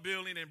tall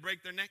building and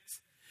break their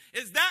necks?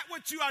 Is that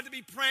what you are to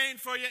be praying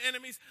for your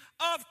enemies?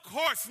 Of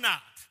course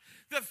not.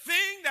 The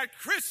thing that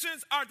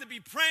Christians are to be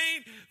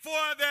praying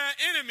for their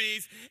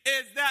enemies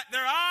is that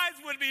their eyes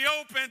would be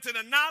open to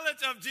the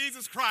knowledge of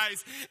Jesus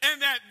Christ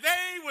and that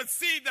they would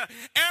see the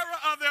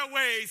error of their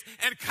ways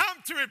and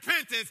come to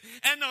repentance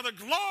and know the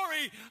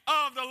glory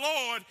of the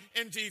Lord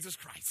in Jesus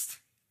Christ.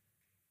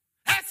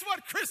 That's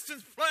what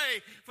Christians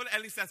pray for.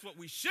 At least that's what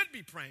we should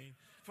be praying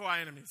for our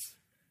enemies.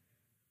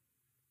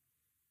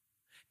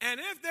 And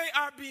if they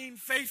are being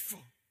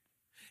faithful,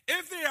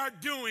 if they are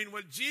doing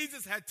what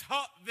Jesus had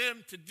taught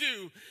them to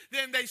do,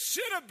 then they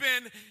should have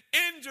been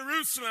in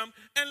Jerusalem.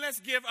 And let's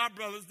give our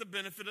brothers the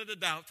benefit of the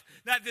doubt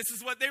that this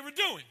is what they were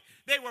doing.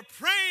 They were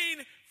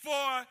praying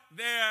for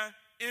their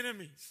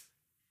enemies,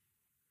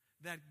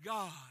 that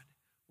God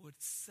would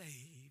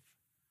save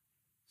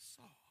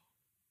Saul.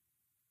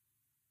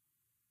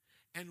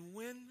 And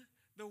when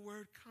the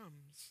word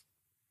comes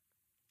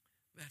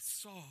that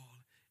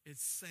Saul is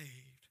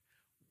saved,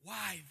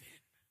 why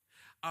then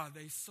are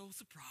they so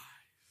surprised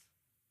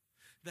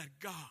that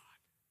God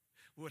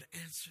would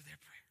answer their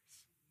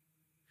prayers?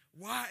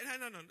 Why?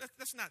 No.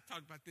 Let's not talk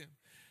about them.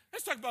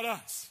 Let's talk about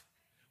us.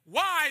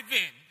 Why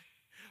then?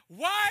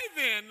 Why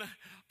then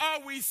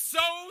are we so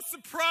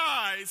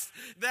surprised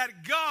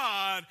that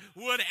God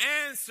would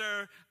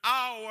answer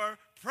our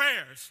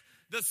prayers?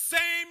 The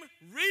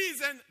same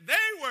reason they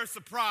were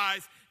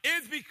surprised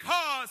is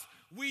because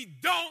we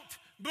don't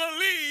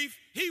believe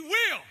he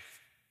will.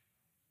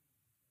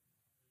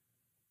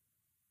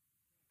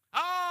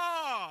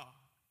 Oh,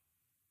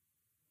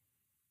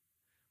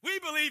 we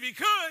believe he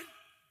could,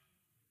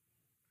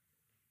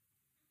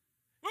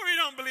 but we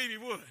don't believe he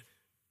would.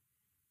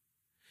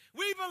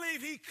 We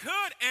believe he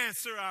could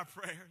answer our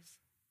prayers,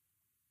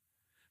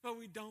 but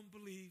we don't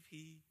believe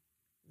he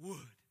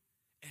would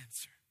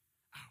answer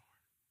our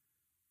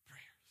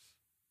prayers.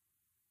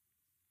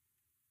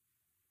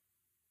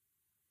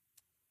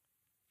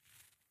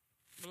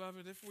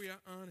 Beloved, if we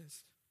are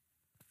honest,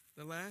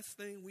 the last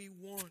thing we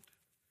want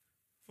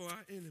for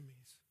our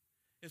enemies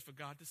is for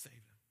God to save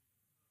them.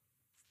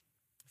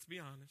 Let's be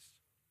honest.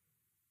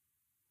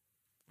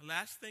 The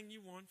last thing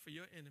you want for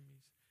your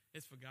enemies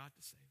is for God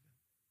to save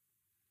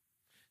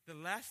them.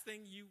 The last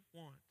thing you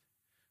want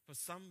for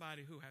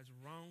somebody who has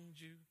wronged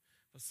you,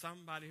 for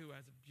somebody who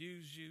has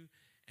abused you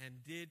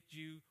and did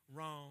you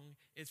wrong,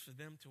 is for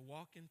them to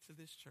walk into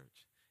this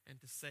church and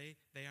to say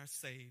they are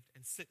saved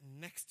and sit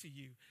next to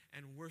you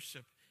and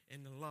worship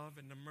in the love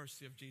and the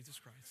mercy of Jesus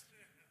Christ.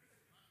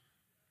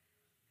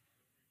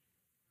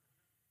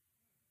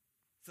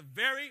 It's the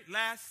very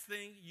last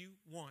thing you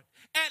want.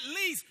 At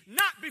least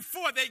not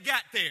before they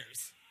got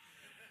theirs.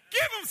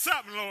 Give them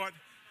something, Lord.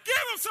 Give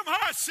them some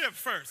hardship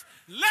first.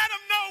 Let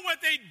them know what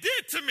they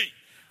did to me.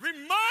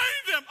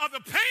 Remind them of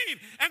the pain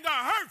and the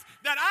hurt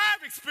that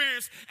I've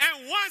experienced.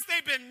 And once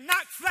they've been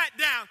knocked flat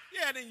down,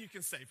 yeah, then you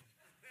can save them.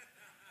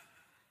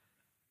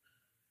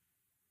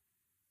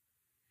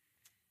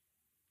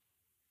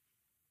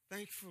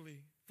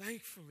 Thankfully,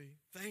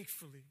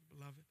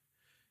 beloved,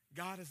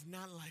 God is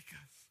not like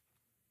us.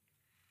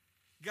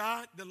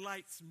 God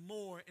delights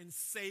more in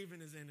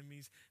saving his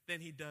enemies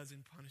than he does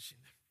in punishing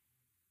them.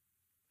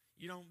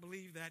 You don't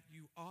believe that?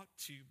 You ought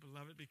to,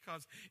 beloved,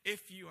 because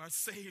if you are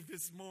saved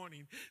this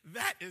morning,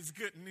 that is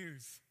good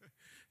news.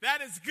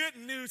 That is good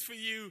news for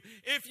you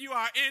if you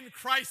are in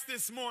Christ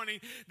this morning,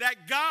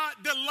 that God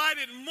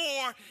delighted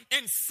more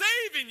in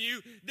saving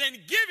you than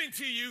giving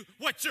to you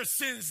what your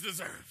sins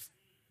deserve.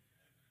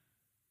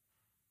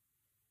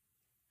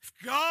 If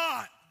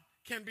God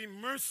can be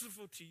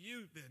merciful to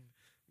you, then,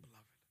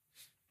 beloved,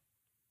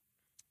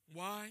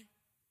 why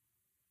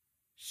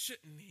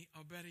shouldn't he,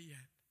 or better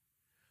yet,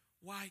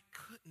 why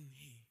couldn't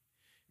he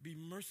be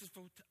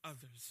merciful to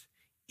others,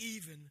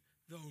 even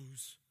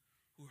those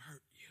who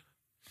hurt you?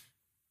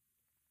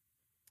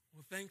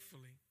 Well,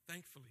 thankfully,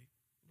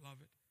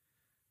 beloved,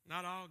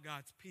 not all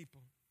God's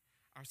people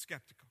are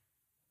skeptical.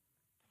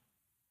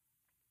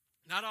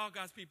 Not all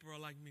God's people are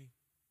like me,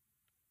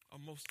 or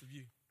most of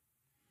you.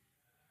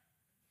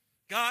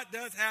 God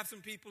does have some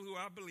people who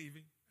are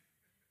believing.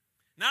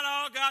 Not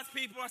all God's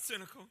people are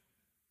cynical.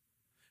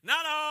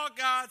 Not all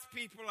God's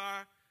people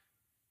are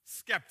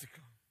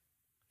skeptical.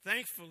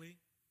 Thankfully,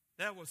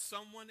 there was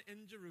someone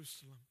in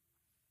Jerusalem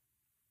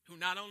who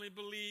not only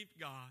believed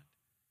God,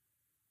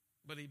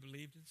 but he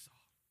believed in Saul.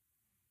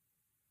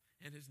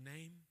 And his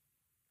name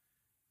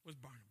was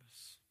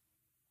Barnabas.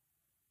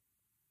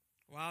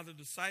 While the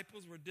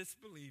disciples were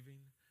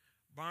disbelieving,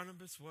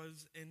 Barnabas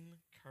was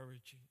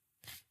encouraging.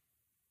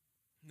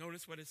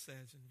 Notice what it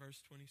says in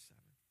verse 27.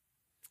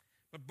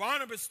 But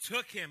Barnabas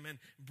took him and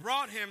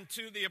brought him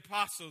to the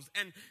apostles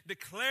and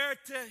declared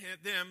to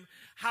them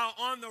how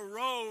on the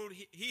road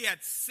he had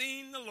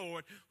seen the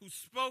Lord who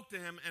spoke to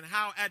him, and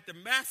how at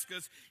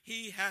Damascus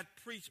he had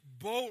preached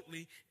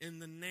boldly in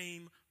the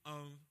name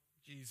of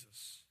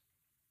Jesus.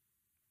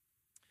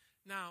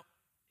 Now,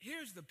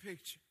 here's the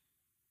picture.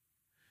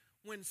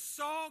 When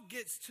Saul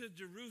gets to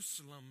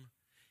Jerusalem,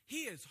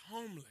 he is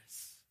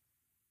homeless.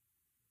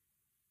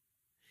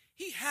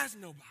 He has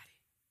nobody.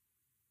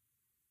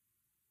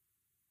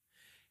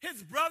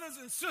 His brothers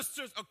and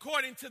sisters,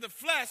 according to the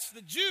flesh,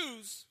 the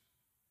Jews,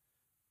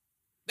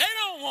 they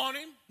don't want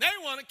him. They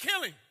want to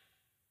kill him.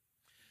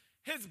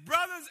 His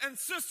brothers and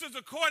sisters,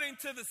 according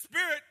to the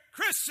Spirit,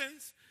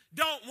 Christians,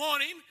 don't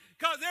want him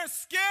because they're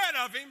scared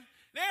of him.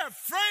 They're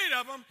afraid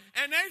of him,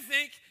 and they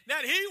think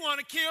that he want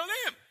to kill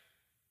them.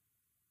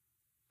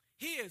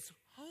 He is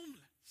homeless.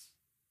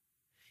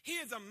 He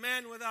is a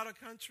man without a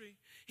country.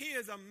 He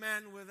is a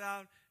man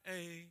without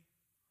a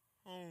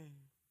home.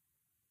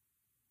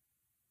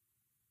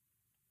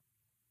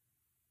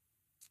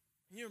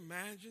 Can you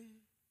imagine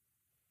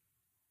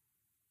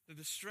the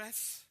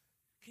distress?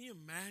 Can you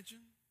imagine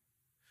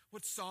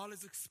what Saul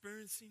is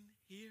experiencing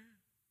here?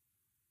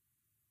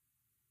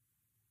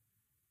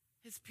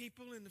 His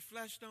people in the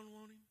flesh don't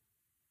want him.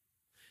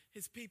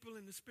 His people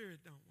in the spirit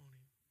don't want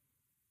him.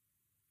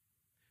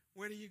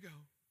 Where do you go?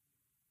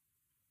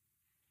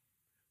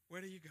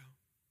 Where do you go?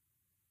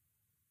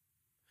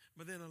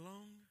 But then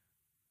along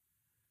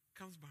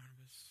comes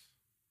Barnabas.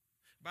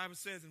 The Bible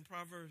says in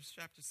Proverbs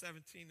chapter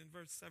 17 and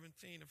verse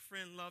 17, a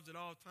friend loves at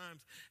all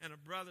times, and a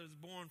brother is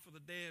born for the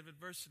day of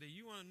adversity.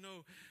 You want to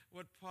know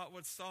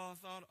what Saul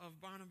thought of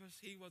Barnabas?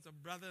 He was a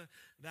brother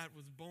that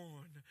was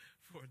born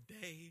for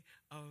a day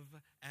of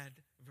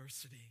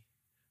adversity.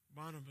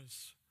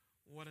 Barnabas,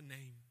 what a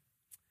name.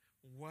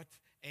 What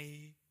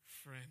a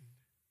friend.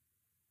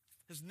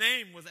 His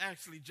name was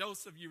actually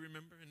Joseph, you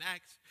remember, in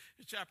Acts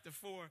chapter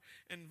 4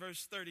 and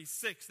verse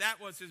 36. That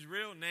was his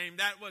real name.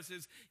 That was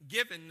his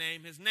given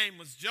name. His name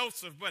was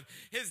Joseph, but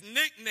his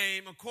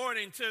nickname,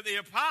 according to the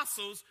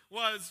apostles,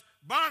 was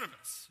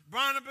Barnabas.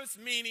 Barnabas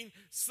meaning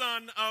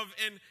son of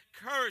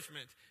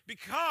encouragement,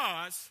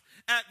 because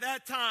at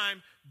that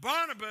time,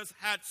 Barnabas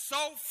had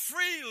so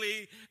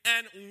freely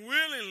and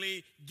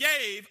willingly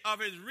gave of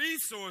his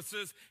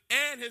resources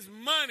and his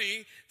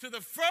money to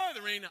the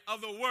furthering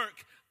of the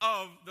work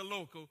of the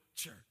local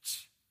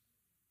church.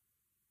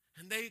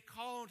 And they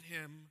called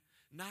him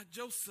not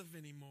Joseph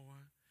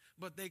anymore,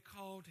 but they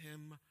called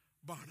him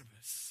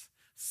Barnabas,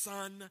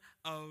 son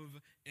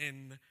of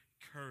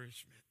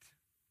encouragement.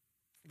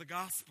 The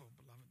gospel,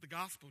 beloved, the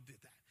gospel did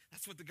that.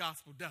 That's what the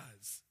gospel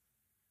does.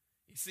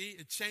 You see,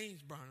 it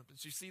changed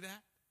Barnabas. You see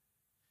that?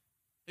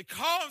 It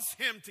caused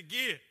him to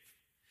give.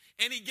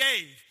 And he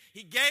gave.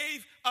 He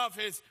gave of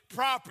his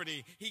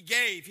property. He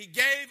gave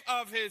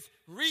of his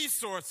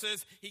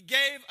resources. He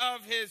gave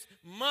of his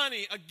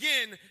money.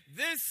 Again,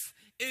 this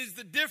is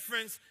the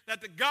difference that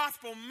the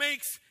gospel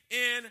makes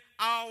in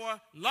our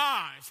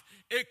lives.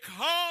 It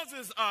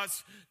causes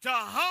us to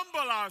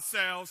humble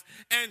ourselves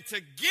and to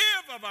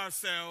give of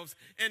ourselves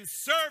in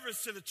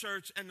service to the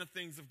church and the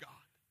things of God.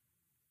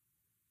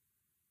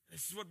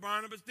 This is what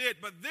Barnabas did.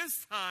 But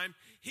this time,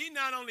 he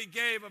not only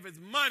gave of his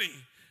money,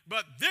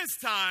 but this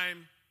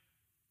time,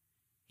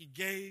 he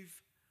gave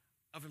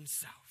of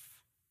himself.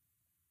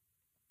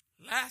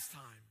 Last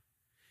time,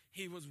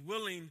 he was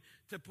willing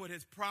to put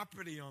his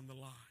property on the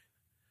line.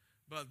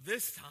 But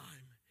this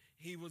time,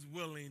 he was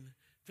willing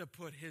to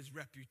put his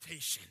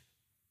reputation,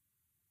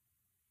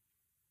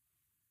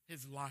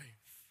 his life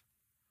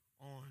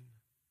on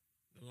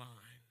the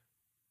line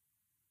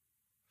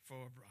for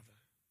a brother.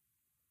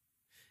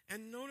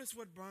 And notice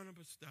what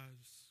Barnabas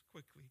does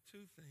quickly.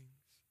 Two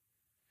things.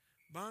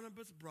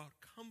 Barnabas brought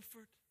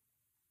comfort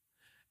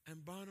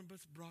and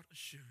Barnabas brought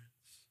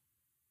assurance.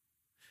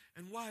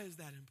 And why is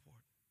that important?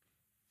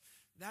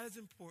 That is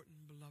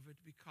important, beloved,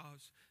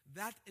 because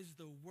that is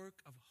the work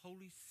of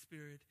Holy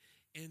Spirit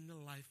in the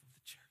life of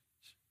the church.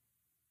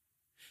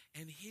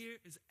 And here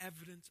is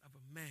evidence of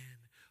a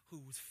man who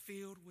was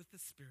filled with the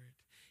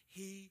Spirit.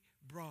 He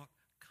brought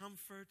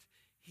comfort.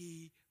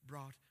 He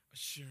brought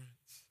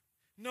assurance.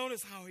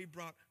 Notice how he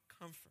brought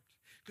comfort.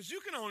 Because you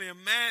can only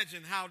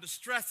imagine how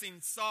distressed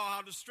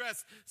Saul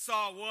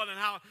was and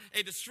how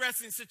a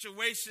distressing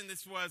situation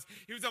this was.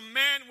 He was a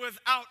man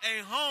without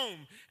a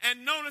home.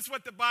 And notice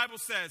what the Bible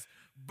says.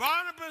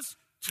 Barnabas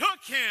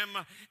took him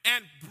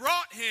and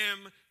brought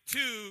him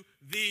to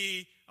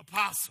the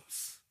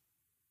apostles.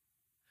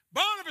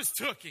 Barnabas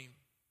took him.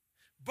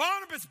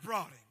 Barnabas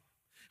brought him.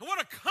 And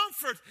what a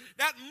comfort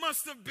that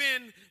must have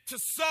been to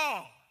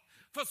Saul.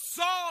 For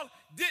Saul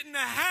didn't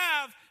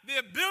have the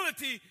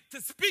ability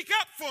to speak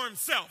up for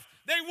himself.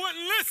 They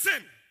wouldn't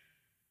listen.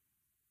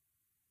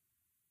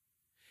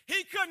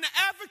 He couldn't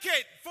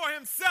advocate for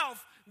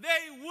himself.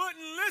 They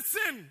wouldn't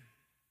listen.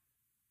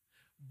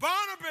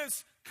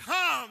 Barnabas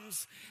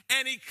comes,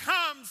 and he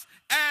comes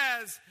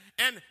as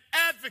an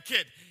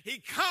advocate. He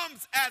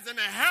comes as a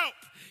help.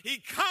 He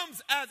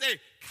comes as a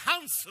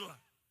counselor.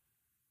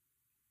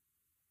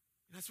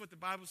 That's what the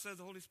Bible says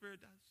the Holy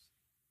Spirit does.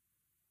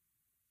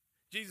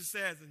 Jesus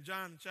says in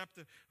John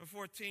chapter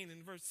 14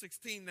 and verse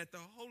 16 that the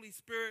Holy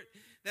Spirit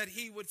that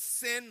he would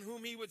send,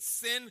 whom he would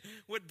send,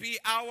 would be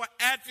our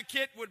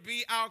advocate, would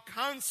be our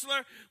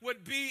counselor,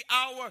 would be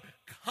our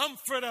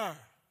comforter.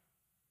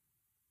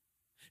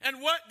 And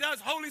what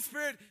does Holy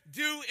Spirit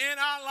do in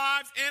our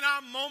lives, in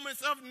our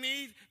moments of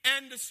need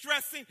and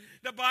distressing?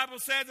 The Bible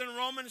says in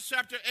Romans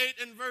chapter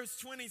 8 and verse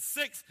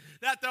 26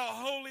 that the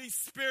Holy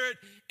Spirit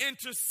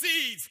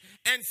intercedes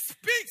and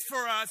speaks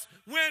for us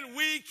when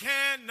we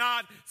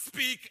cannot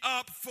speak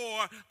up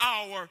for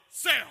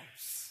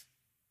ourselves.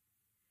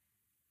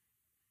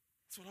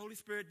 That's what Holy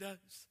Spirit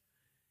does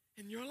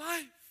in your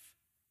life.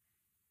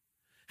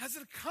 Has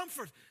a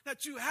comfort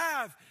that you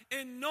have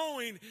in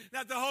knowing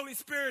that the Holy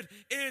Spirit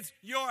is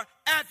your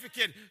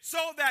advocate, so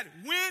that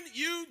when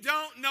you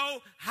don't know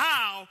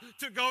how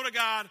to go to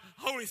God,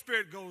 Holy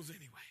Spirit goes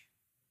anyway.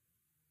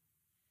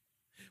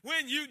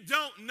 When you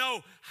don't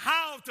know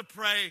how to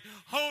pray,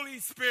 Holy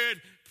Spirit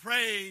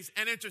prays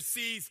and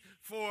intercedes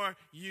for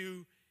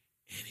you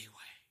anyway.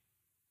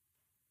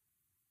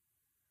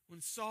 When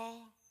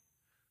Saul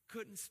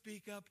couldn't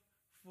speak up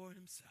for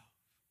himself,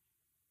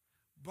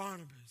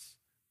 Barnabas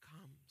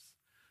comes,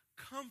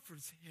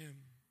 comforts him,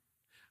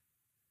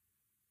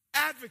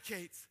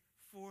 advocates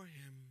for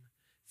him,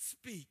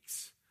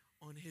 speaks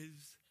on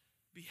his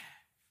behalf.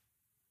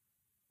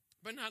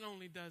 But not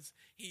only does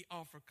he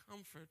offer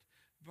comfort,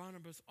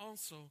 Barnabas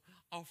also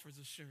offers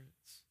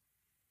assurance.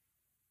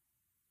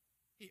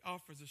 He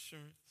offers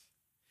assurance.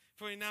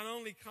 For he not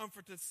only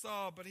comforted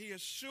Saul, but he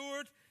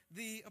assured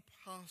the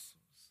apostles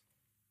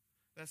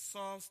that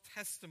Saul's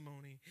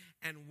testimony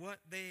and what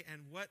they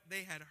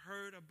had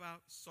heard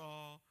about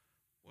Saul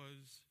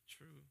was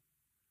true.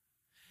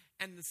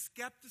 And the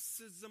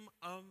skepticism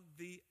of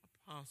the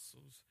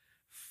apostles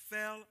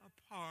fell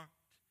apart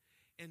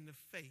in the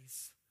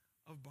face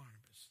of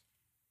Barnabas.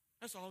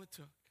 That's all it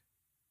took.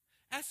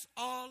 That's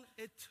all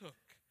it took.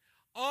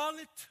 All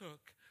it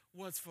took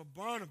was for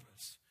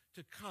Barnabas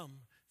to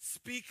come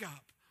speak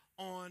up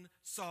on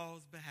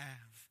Saul's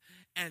behalf.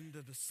 And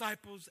the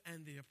disciples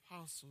and the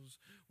apostles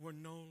were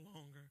no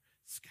longer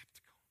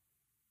skeptical.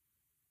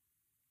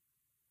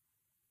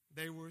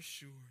 They were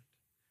assured.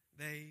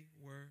 They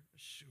were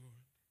assured.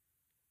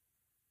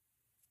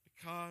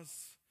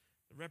 Because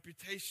the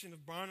reputation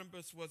of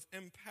Barnabas was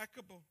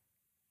impeccable.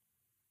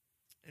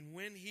 And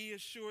when he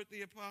assured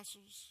the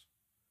apostles,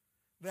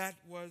 that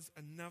was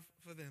enough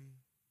for them.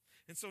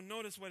 And so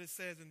notice what it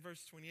says in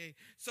verse 28.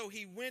 So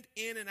he went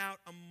in and out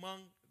among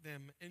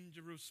them in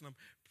Jerusalem,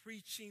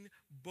 preaching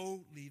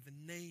boldly the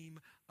name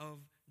of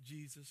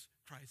Jesus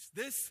Christ.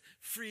 This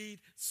freed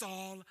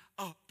Saul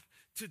up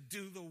to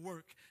do the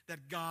work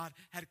that God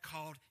had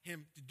called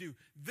him to do.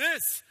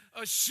 This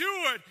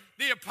assured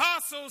the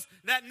apostles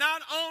that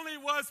not only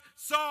was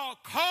Saul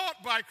called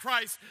by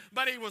Christ,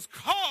 but he was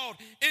called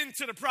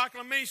into the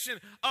proclamation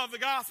of the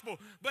gospel.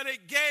 But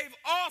it gave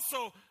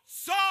also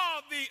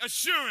Saul the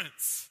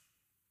assurance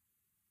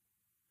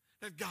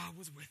that God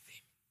was with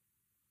him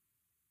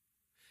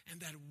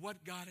and that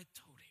what God had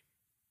told him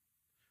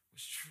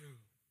was true.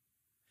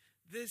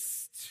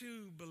 This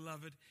too,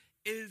 beloved,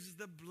 is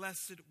the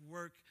blessed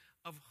work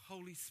of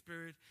Holy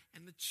Spirit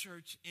and the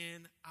church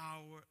in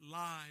our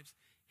lives.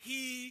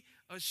 He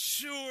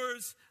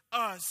assures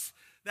us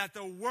that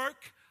the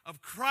work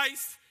of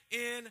Christ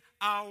in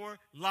our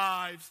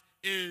lives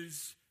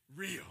is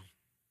real.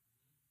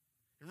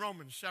 In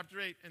Romans chapter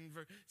 8 and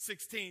verse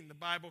 16, the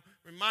Bible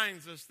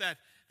reminds us that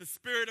the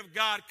Spirit of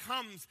God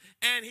comes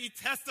and he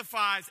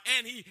testifies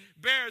and he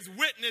bears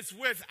witness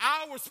with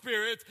our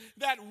spirits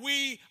that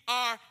we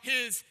are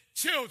his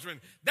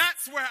children.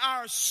 That's where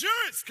our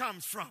assurance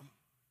comes from.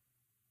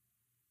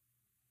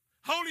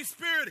 Holy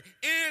Spirit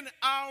in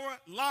our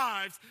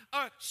lives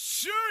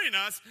assuring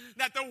us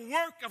that the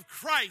work of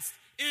Christ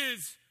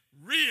is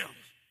real.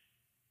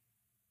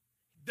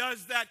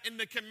 Does that in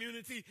the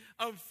community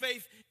of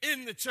faith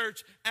in the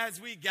church as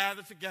we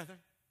gather together,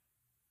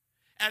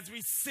 as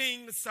we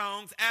sing the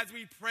songs, as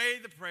we pray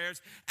the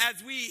prayers,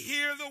 as we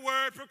hear the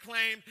word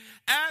proclaimed,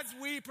 as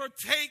we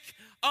partake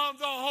of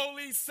the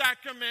Holy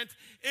Sacrament.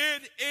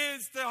 It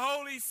is the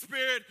Holy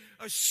Spirit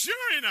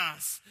assuring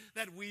us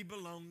that we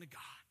belong to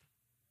God.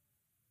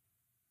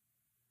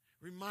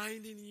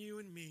 Reminding you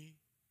and me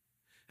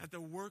that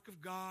the work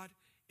of God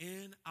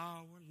in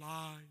our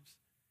lives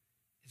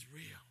is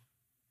real.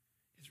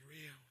 Is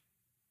real.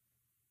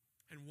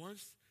 And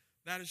once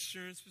that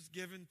assurance was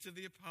given to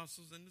the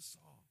apostles and to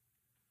Saul,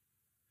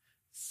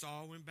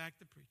 Saul went back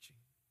to preaching.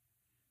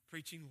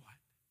 Preaching what?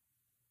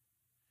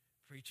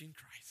 Preaching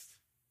Christ.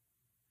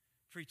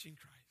 Preaching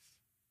Christ.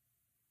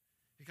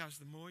 Because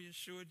the more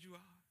assured you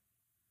are,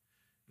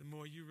 the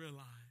more you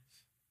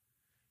realize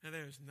that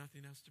there is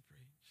nothing else to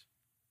preach.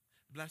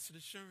 Blessed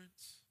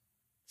assurance.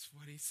 That's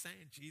what he's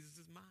saying. Jesus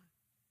is mine.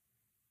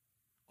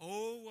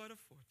 Oh, what a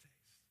foretaste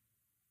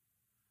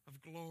of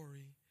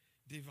glory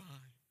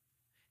divine.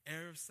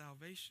 Heir of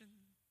salvation,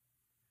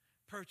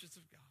 purchase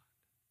of God,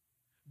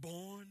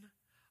 born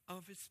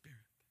of his Spirit,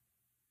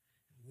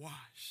 and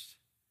washed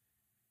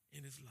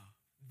in his love.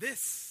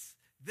 This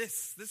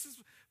is,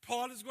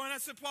 Paul is going, I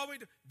said, Paul,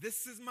 wait,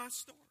 this is my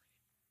story.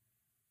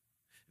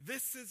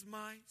 This is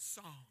my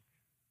song.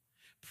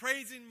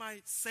 Praising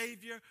my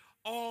Savior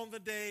all the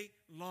day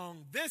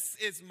long. This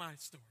is my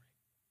story.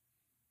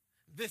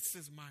 This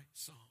is my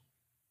song.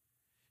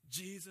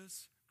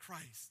 Jesus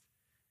Christ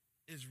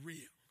is real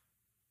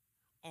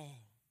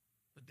all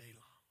the day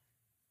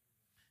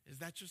long. Is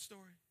that your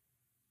story?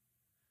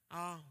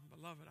 Ah,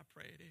 beloved, I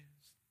pray it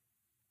is.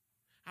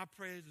 I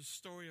pray it's the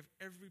story of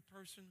every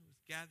person who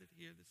is gathered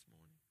here this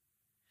morning.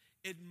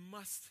 It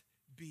must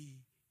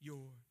be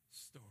your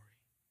story.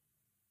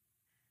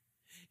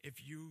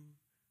 If you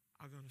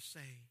are going to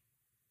say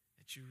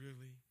that you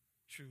really,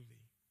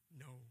 truly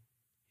know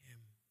him.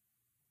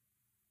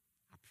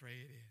 I pray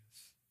it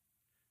is.